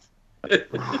stuff.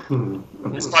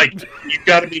 It's like you've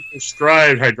got to be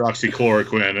prescribed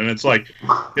hydroxychloroquine, and it's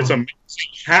amazing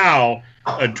how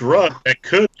a drug that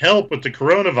could help with the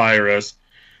coronavirus,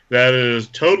 that is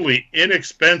totally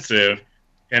inexpensive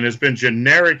and has been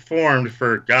generic formed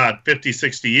for 50,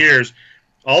 60 years,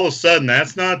 all of a sudden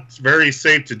that's not very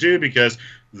safe to do, because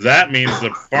that means the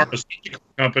pharmaceutical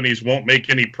companies won't make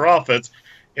any profits,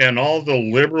 and all the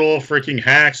liberal freaking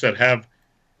hacks that have,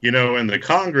 in the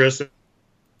Congress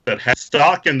that have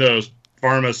stock in those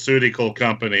pharmaceutical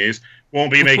companies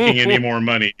won't be making any more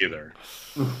money either.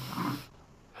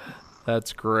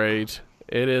 That's great.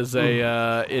 It is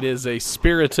a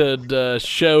spirited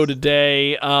show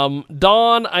today.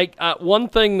 Don, one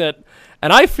thing that,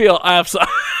 and I feel I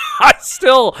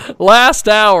still, last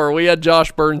hour we had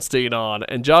Josh Bernstein on,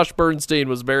 and Josh Bernstein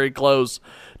was very close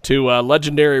to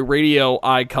legendary radio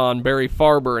icon Barry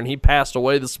Farber, and he passed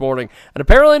away this morning. And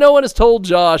apparently no one has told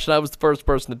Josh, and I was the first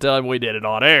person to tell him we did it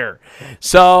on air.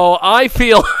 So I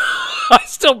still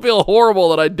feel horrible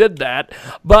that I did that.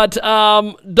 But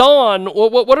Don,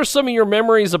 what are some of your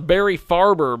memories of Barry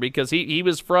Farber? Because he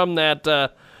was from that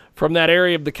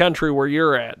area of the country where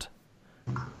you're at.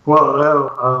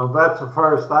 Well, that's the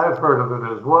first I've heard of it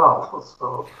as well.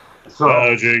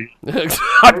 So Jiggy.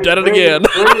 I've done it again.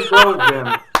 There you go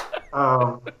again.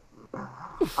 I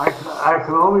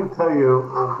can only tell you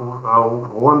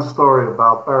one story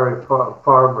about Barry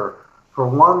Farber. For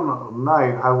one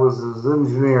night, I was his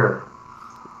engineer.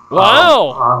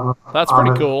 Wow, that's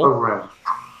pretty cool. Program.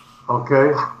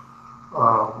 Okay,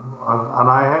 and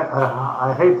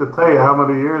I hate to tell you how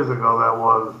many years ago that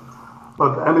was,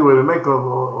 but anyway, to make a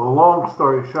long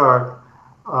story short,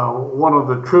 one of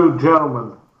the true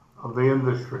gentlemen of the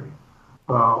industry,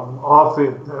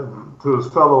 to his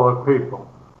fellow people.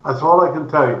 That's all I can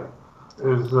tell you.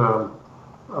 Is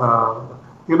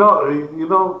you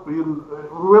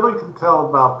really can tell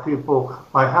about people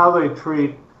by how they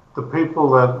treat the people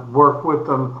that work with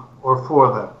them or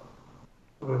for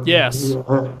them. Yes.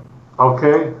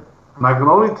 Okay, and I can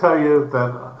only tell you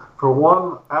that for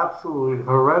one absolutely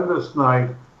horrendous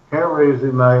night,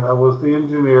 hair-raising night, I was the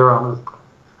engineer on this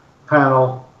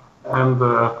panel, and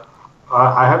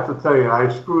I have to tell you, I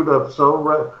screwed up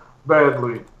so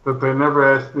badly that they never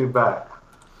asked me back.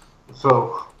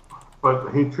 So, but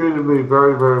he treated me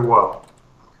very, very well.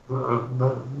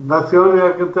 That's the only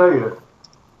thing I can tell you.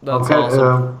 That's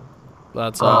awesome.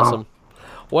 That's awesome.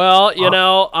 Well,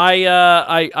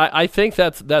 I think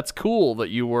that's cool that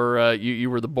you were you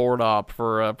were the board op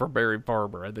for Barry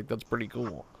Farber. I think that's pretty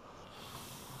cool.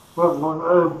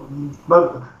 Well,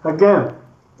 but again,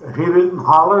 he didn't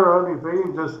holler or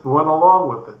anything. He just went along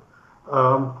with it.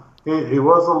 He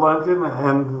was a legend,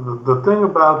 and the thing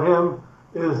about him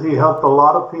is he helped a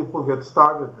lot of people get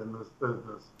started in this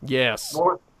business. Yes.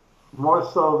 More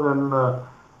so than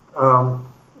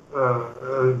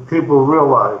people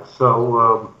realize.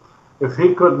 So if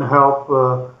he couldn't help,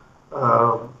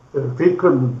 if he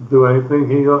couldn't do anything,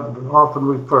 he often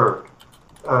referred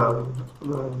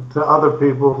to other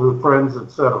people, to friends,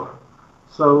 etc.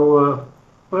 So,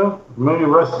 well, may he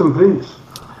rest in peace.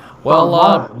 Well,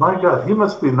 my God, he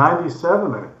must be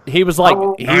 97. He was like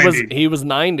he was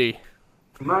 90.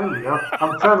 90.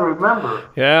 I'm trying to remember.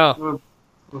 Yeah.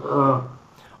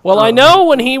 Well, I know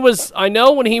when he was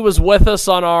with us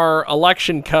on our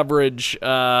election coverage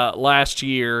last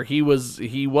year. He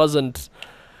wasn't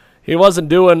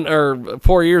doing, or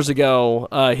 4 years ago.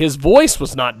 His voice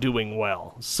was not doing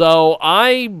well. So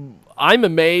I'm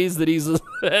amazed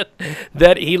that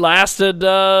that he lasted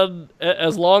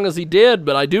as long as he did.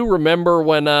 But I do remember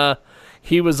when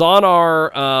he was on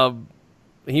our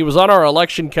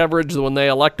election coverage when they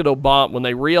elected Obama, when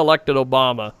they re-elected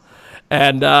Obama.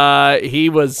 And he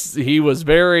was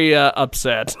very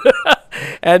upset.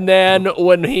 And then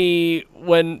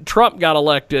when Trump got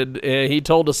elected, he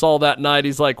told us all that night.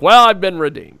 He's like, "Well, I've been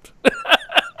redeemed."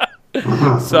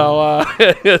 So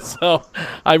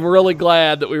I'm really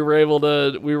glad that we were able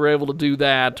to do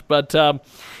that. But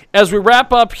as we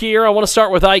wrap up here, I want to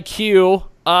start with IQ.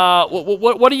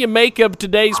 What do you make of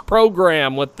today's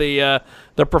program with the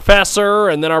professor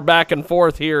and then our back and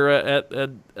forth here at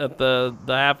the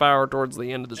half hour towards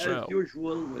the end of the show? As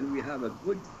usual, when we have a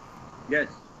good, yes,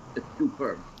 it's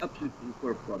superb, absolutely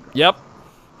superb program. Yep.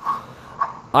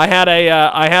 I had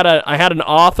an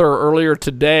author earlier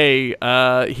today.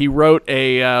 He wrote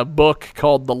a book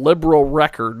called The Liberal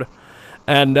Record,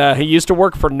 and he used to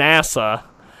work for NASA.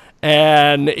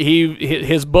 And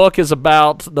his book is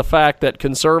about the fact that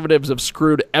conservatives have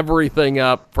screwed everything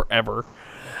up forever.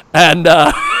 And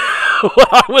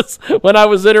when I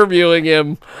was interviewing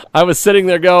him, I was sitting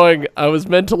there I was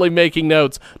mentally making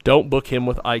notes. Don't book him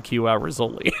with IQ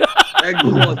Rassolli. Thank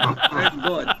God. Thank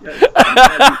God. Yes.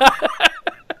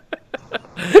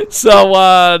 So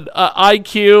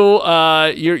IQ,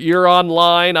 you're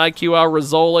online. IQ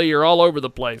Rassolli, you're all over the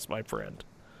place, my friend.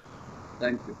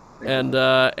 Thank you. And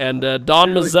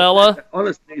Don Mazzella.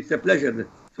 Honestly, it's a pleasure.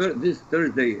 This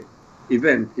Thursday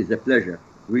event is a pleasure.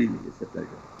 Really, it's a pleasure.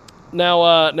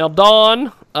 Now,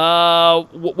 Don,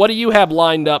 what do you have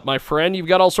lined up, my friend? You've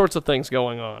got all sorts of things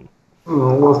going on.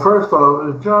 Well, first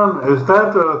off, John, is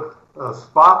that a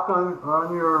Spock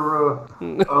on your?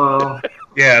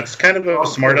 Yeah, it's kind of a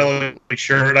smart aleck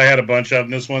shirt. I had a bunch of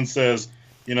them. This one says,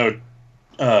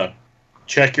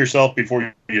 check yourself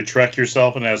before you trek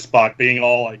yourself, and as Spock being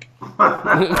all like,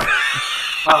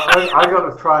 I got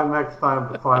to try next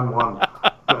time to find one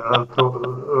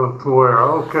to wear.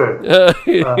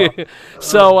 Okay.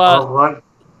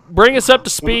 Bring us up to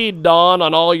speed, Don,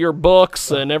 on all your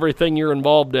books and everything you're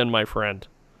involved in, my friend.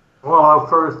 Well,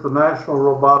 first, the National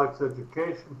Robotics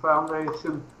Education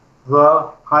Foundation,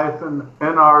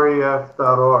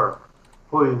 the-nref.org.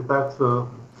 Please, that's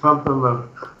something that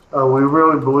we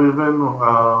really believe in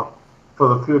for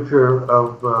the future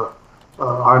of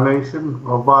our nation.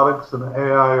 Robotics and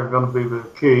AI are going to be the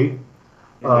key.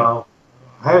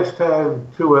 Hashtag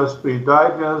 2SB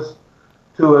Digest,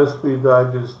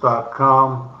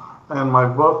 2sbdigest.com, and my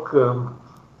book.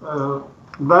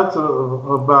 That's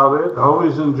about it. I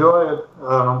always enjoy it.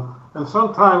 And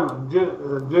sometime, Jiggy,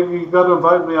 you got to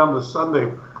invite me on the Sunday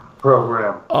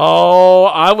program. Oh,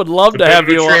 I would love to have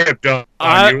you on.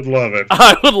 You would love it.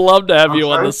 I would love to have you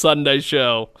on the Sunday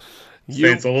show.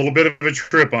 It's a little bit of a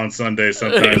trip on Sunday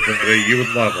sometimes, but you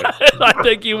would love it. I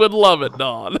think you would love it,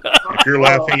 Don. If you're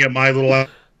laughing at my little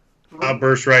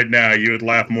outburst right now, you would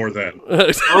laugh more then.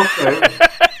 Okay.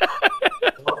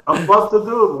 I'm about to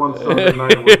do it one Sunday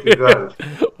night with you guys.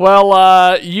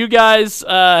 Well, you guys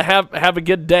have a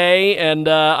good day, and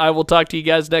I will talk to you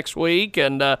guys next week.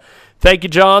 And thank you,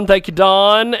 John. Thank you,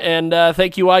 Don. And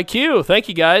thank you, IQ. Thank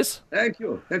you, guys. Thank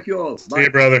you. Thank you all. See you,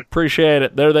 brother. Appreciate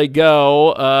it. There they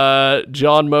go.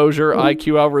 John Mosier,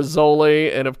 IQ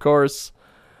Rassolli, and, of course,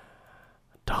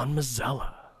 Don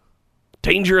Mazzella.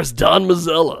 Dangerous Don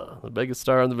Mazzella, the biggest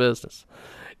star in the business.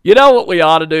 You know what we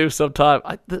ought to do sometime?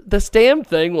 This damn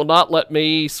thing will not let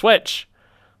me switch.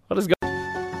 What is going on?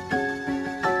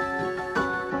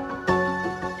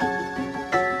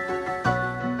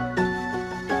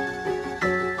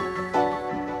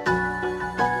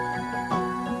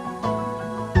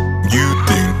 You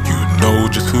think you know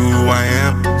just who I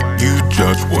am? You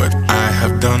judge what I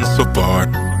have done so far.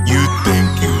 You think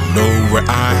you know where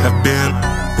I have been?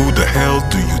 Who the hell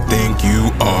do you think you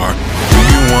are? Do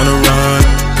you wanna run?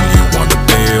 Do you wanna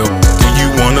bail? Do you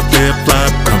wanna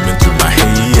flip-flop? Come into my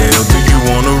hail. Do you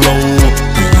wanna roll?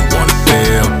 Do you wanna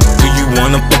sail? Do you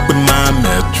wanna fuck with my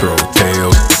metro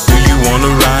tails? Do you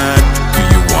wanna ride? Do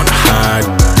you wanna hide?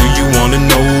 Do you wanna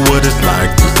know what it's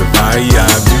like to survive?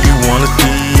 Do you wanna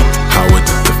see how it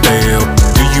is to fail?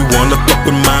 Do you wanna fuck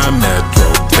with my metro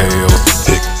tails?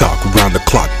 Tick-tock around the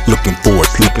clock, looking for a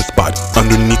sleeping spot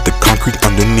underneath the concrete,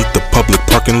 underneath the public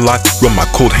parking lot. Run my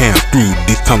cold hands through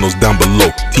these tunnels down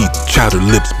below. Teeth chatter,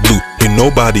 lips blue. Here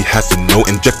nobody has to know.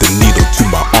 Inject a needle to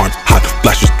my arm. Hot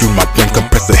flashes through my brain.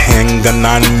 Compress a handgun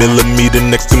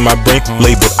 9mm next to my brain.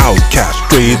 Labeled outcast,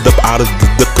 straight up out of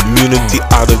the community,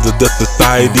 out of the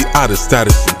society, out of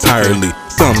status entirely.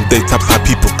 Someday top high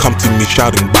people come to me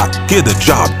shouting back, get a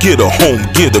job, get a home,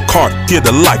 get a car, get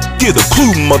a life, get a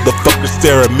clue. Motherfucker,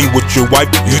 stare at me with your wife.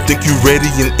 You think you ready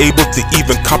and able to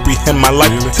even comprehend my life?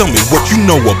 Tell me what you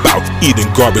know about eating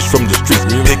garbage from the streets,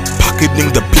 pickpocketing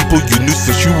the people you knew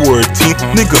since you were a teen.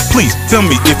 Nigga, please tell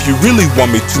me if you really want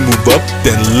me to move up,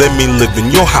 then let me live in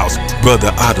your house.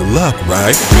 Brother, out of luck,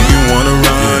 right? Do you wanna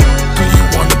run? Do you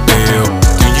wanna bail?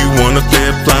 Do you wanna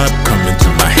flip-flop? Come into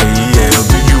my hail.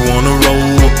 Do you wanna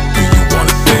roll? Do you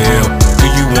wanna sail? Do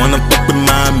you wanna fuck with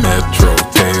my metro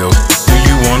tails? Do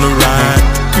you wanna ride?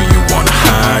 Do you wanna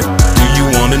hide? Do you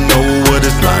wanna know what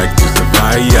it's like to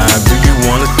survive? Do you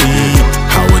wanna see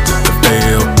how it is to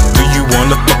fail? Do you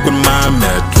wanna fuck with my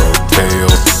metro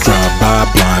tails? Drive by,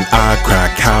 blind eye,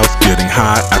 crack house, getting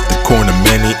high at the corner,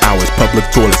 many hours. Public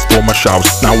toilets for my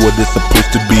showers. Not what it's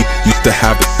supposed to be. Used to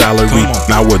have a salary,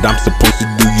 not what I'm supposed to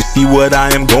do. You see what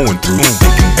I am going through?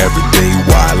 Thinking every day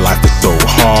why life is so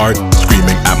hard.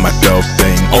 Screaming at myself,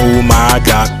 saying, oh my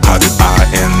God, how did I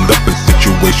end up in a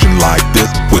situation like this?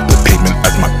 With the pavement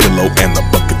as my pillow and a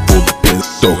bucket full of piss.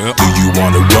 So, do you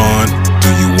wanna run?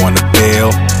 Do you wanna bail?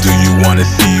 Do you wanna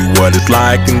see what it's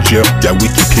like in jail? Yeah, we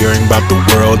keep hearing about the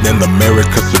world and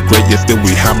America's so great, yet still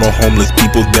we have more homeless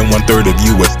people than 1/3 of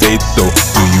US states. So,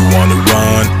 do you wanna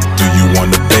run? Do you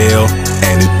wanna bail?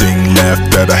 Anything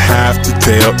left that I have to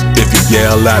tell? If you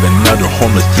yell at another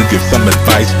homeless to give some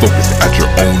advice, focus at your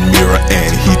own mirror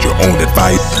and heed your own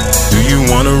advice. Do you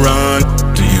wanna run?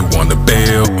 Do you wanna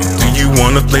bail? Do you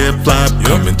wanna flip-flop?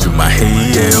 Come into my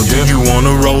hail. Do you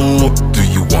wanna roll? Do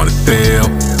you wanna sail?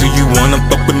 Do you wanna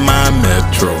fuck with my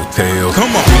metro tails?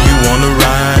 Come on. Do you wanna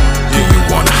ride? Do you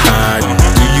wanna hide?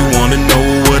 Do you wanna know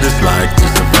what it's like to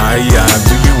survive?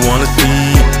 Do you wanna see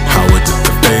how it is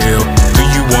to fail? Do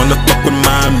you wanna fuck with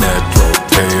my metro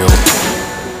tails?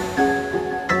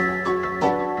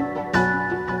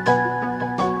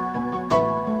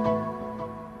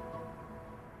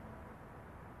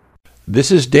 This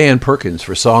is Dan Perkins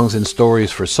for Songs and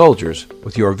Stories for Soldiers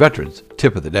with your Veterans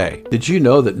Tip of the Day. Did you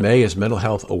know that May is Mental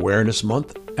Health Awareness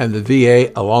Month? And the VA,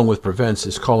 along with Prevents,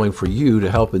 is calling for you to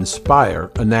help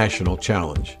inspire a national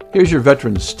challenge. Here's your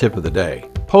Veterans Tip of the Day.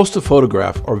 Post a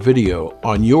photograph or video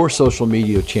on your social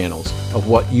media channels of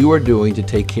what you are doing to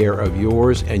take care of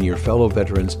yours and your fellow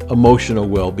veterans' emotional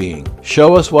well-being.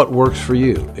 Show us what works for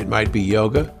you. It might be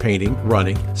yoga, painting,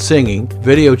 running, singing,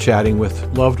 video chatting with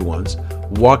loved ones,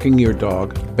 walking your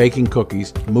dog, baking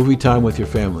cookies, movie time with your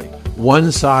family.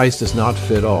 One size does not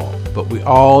fit all, but we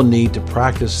all need to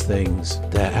practice things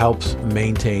that helps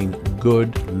maintain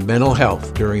good mental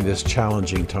health during this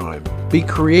challenging time. Be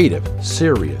creative,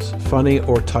 serious, funny,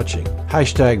 or touching.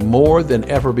 Hashtag more than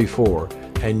ever before,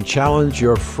 and challenge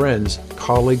your friends,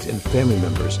 colleagues, and family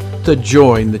members to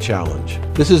join the challenge.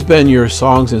 This has been your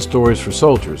Songs and Stories for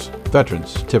Soldiers,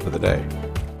 Veterans Tip of the Day.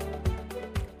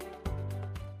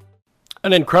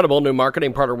 An incredible new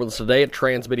marketing partner with us today at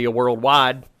Transmedia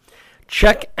Worldwide.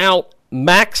 Check out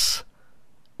Max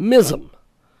Mism.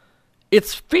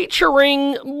 It's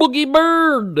featuring Boogie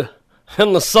Bird,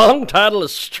 and the song title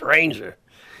is Stranger.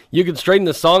 You can stream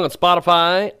the song on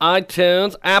Spotify,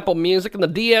 iTunes, Apple Music, and the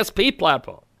DSP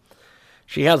platform.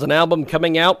 She has an album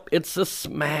coming out. It's a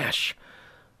smash.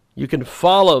 You can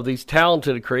follow these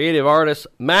talented creative artists,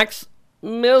 Max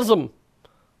Mism,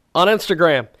 on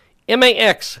Instagram,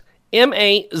 MAXMAZZIM,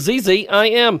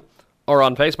 or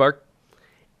on Facebook,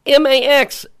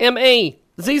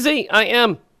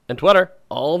 MAXMAZZIM, and Twitter,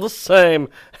 all the same.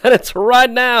 And it's right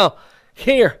now,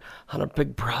 here on a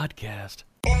big broadcast.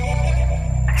 Beat maker,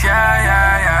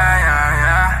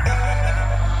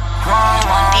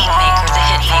 the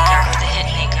hit maker, the hit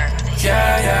maker, the hit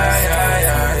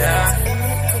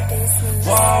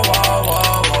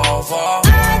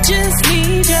I just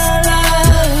need your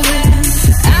loving.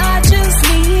 I just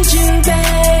need you,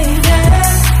 baby.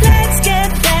 Let's get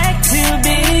back to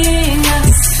being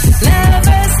us.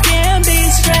 Lovers can be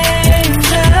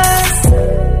strangers.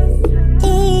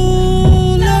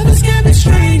 Ooh, lovers can be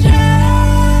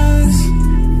strangers.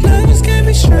 Lovers can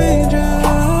be strangers.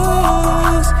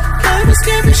 Lovers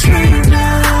can be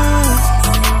strangers.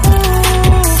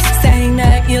 Ooh, saying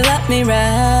that you love me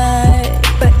right,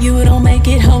 but you don't make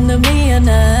it home to me at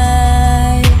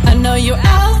night. I know you're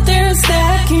out there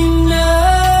stacking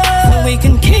up, so we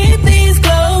can keep these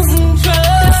clothes and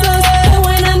trust. But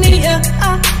when I need you,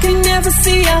 I can never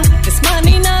see you. This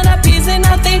money not a piece and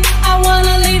I think I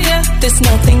wanna leave you. There's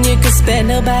nothing you could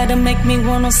spend about to make me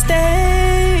wanna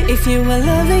stay. If you were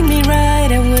loving me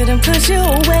right, I wouldn't push you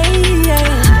away.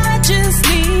 I just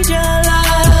need your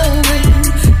loving.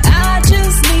 I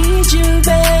just need you,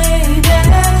 baby.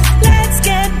 Let's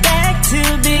get back to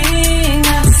being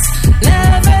us.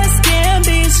 Lovers can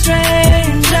be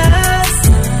strangers.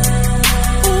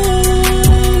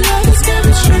 Ooh, lovers can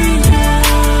be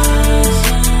strangers.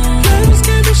 Lovers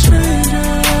can be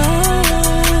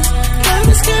strangers.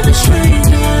 Lovers can be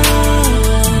strangers.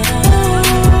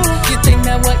 You think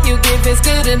that what you give is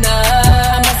good enough? I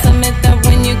must admit that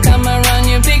when you come around,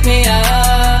 you pick me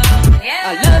up.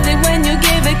 I love it when you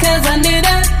give it 'cause I need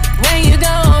it. When you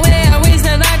go away, I wish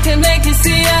that I could make you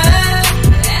see it.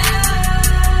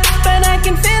 But I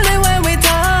can feel it when we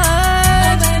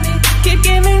touch. Keep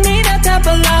giving me that type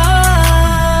of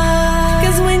love.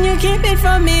 'Cause when you keep it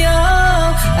from me,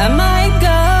 oh, I might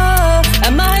go, I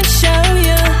might show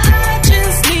you. I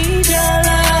just need your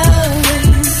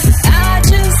loving. I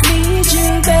just need you,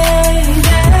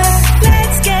 baby.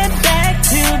 Let's get back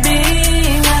to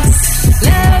being us.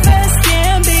 Lovers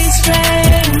can be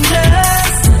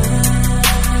strangers.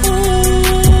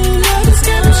 Ooh, lovers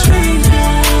can be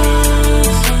strangers.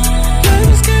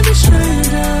 Lovers can be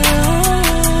strangers.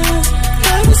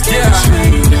 Lovers can be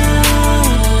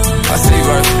strangers. I see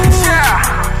right.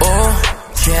 Oh,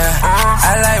 yeah. I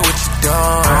like what you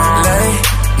doing. Late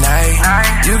night.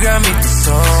 You got me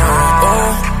concerned.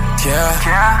 Oh,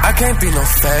 yeah. I can't be no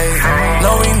fake.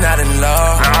 No, we not in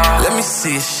love. Let me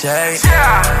see a shake.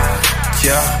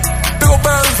 Yeah. Big ol'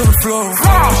 bounce on the floor.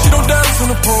 She don't dance on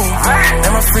the pool.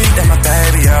 And my freak, and my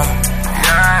baby, yeah.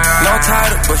 No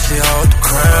title, but she hold the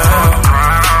crown.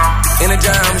 In the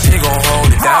jam, she gon'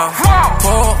 hold it down.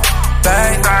 Pull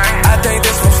back, I think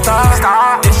this gon'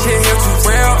 stop. This shit here too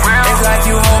real. It's like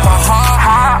you hold my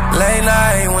heart. Late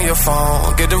night when your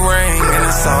phone get the ring and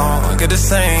the song get the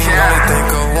sing. Only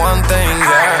think of one thing,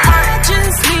 yeah. I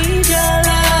just need your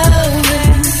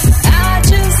loving. I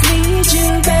just need you,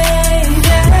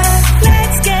 baby.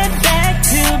 Let's get back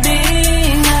to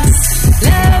being us.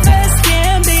 Lovers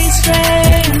can be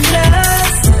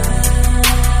strangers.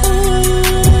 Ooh,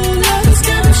 lovers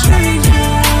can be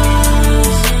strangers.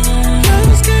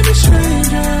 Lovers can be strangers.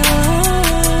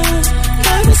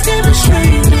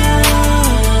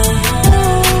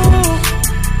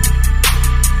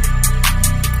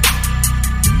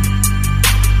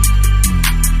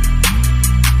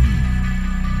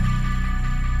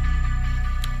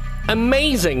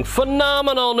 amazing,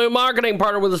 phenomenal new marketing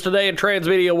partner with us today at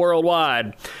Transmedia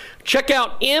Worldwide. Check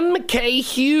out M.K.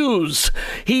 Hughes.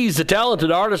 He's a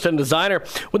talented artist and designer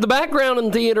with a background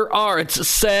in theater arts,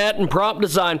 set, and prop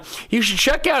design. You should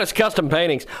check out his custom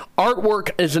paintings.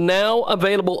 Artwork is now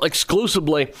available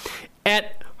exclusively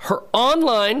at her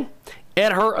online,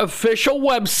 at her official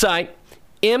website,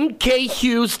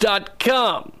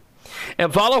 mkhughes.com.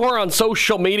 And follow her on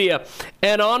social media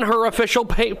and on her official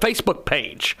Facebook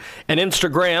page and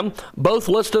Instagram, both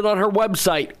listed on her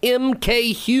website,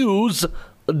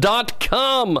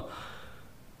 mkhughes.com.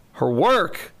 Her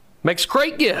work makes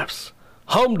great gifts,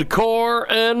 home decor,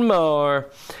 and more.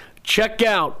 Check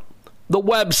out the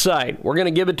website. We're going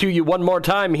to give it to you one more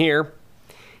time here.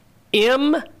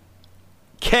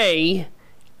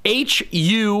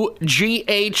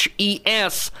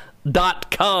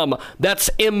 mkhughes.com. That's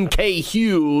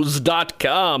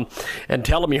mkhughes.com. And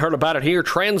tell them you heard about it here,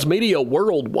 Transmedia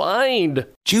Worldwide.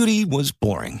 Judy was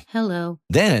boring. Hello.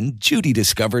 Then Judy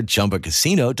discovered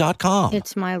ChumbaCasino.com.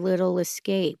 It's my little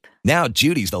escape. Now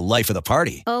Judy's the life of the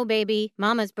party. Oh, baby,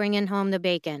 mama's bringing home the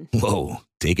bacon. Whoa,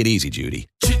 take it easy, Judy.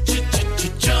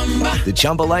 The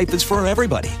Chumba life is for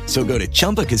everybody. So go to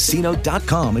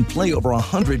ChumbaCasino.com and play over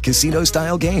 100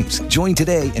 casino-style games. Join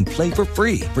today and play for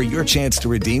free for your chance to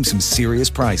redeem some serious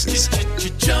prizes.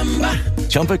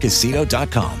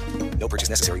 ChumbaCasino.com. No purchase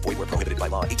necessary. Void where prohibited by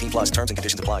law. 18+ terms and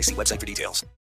conditions apply. See website for details.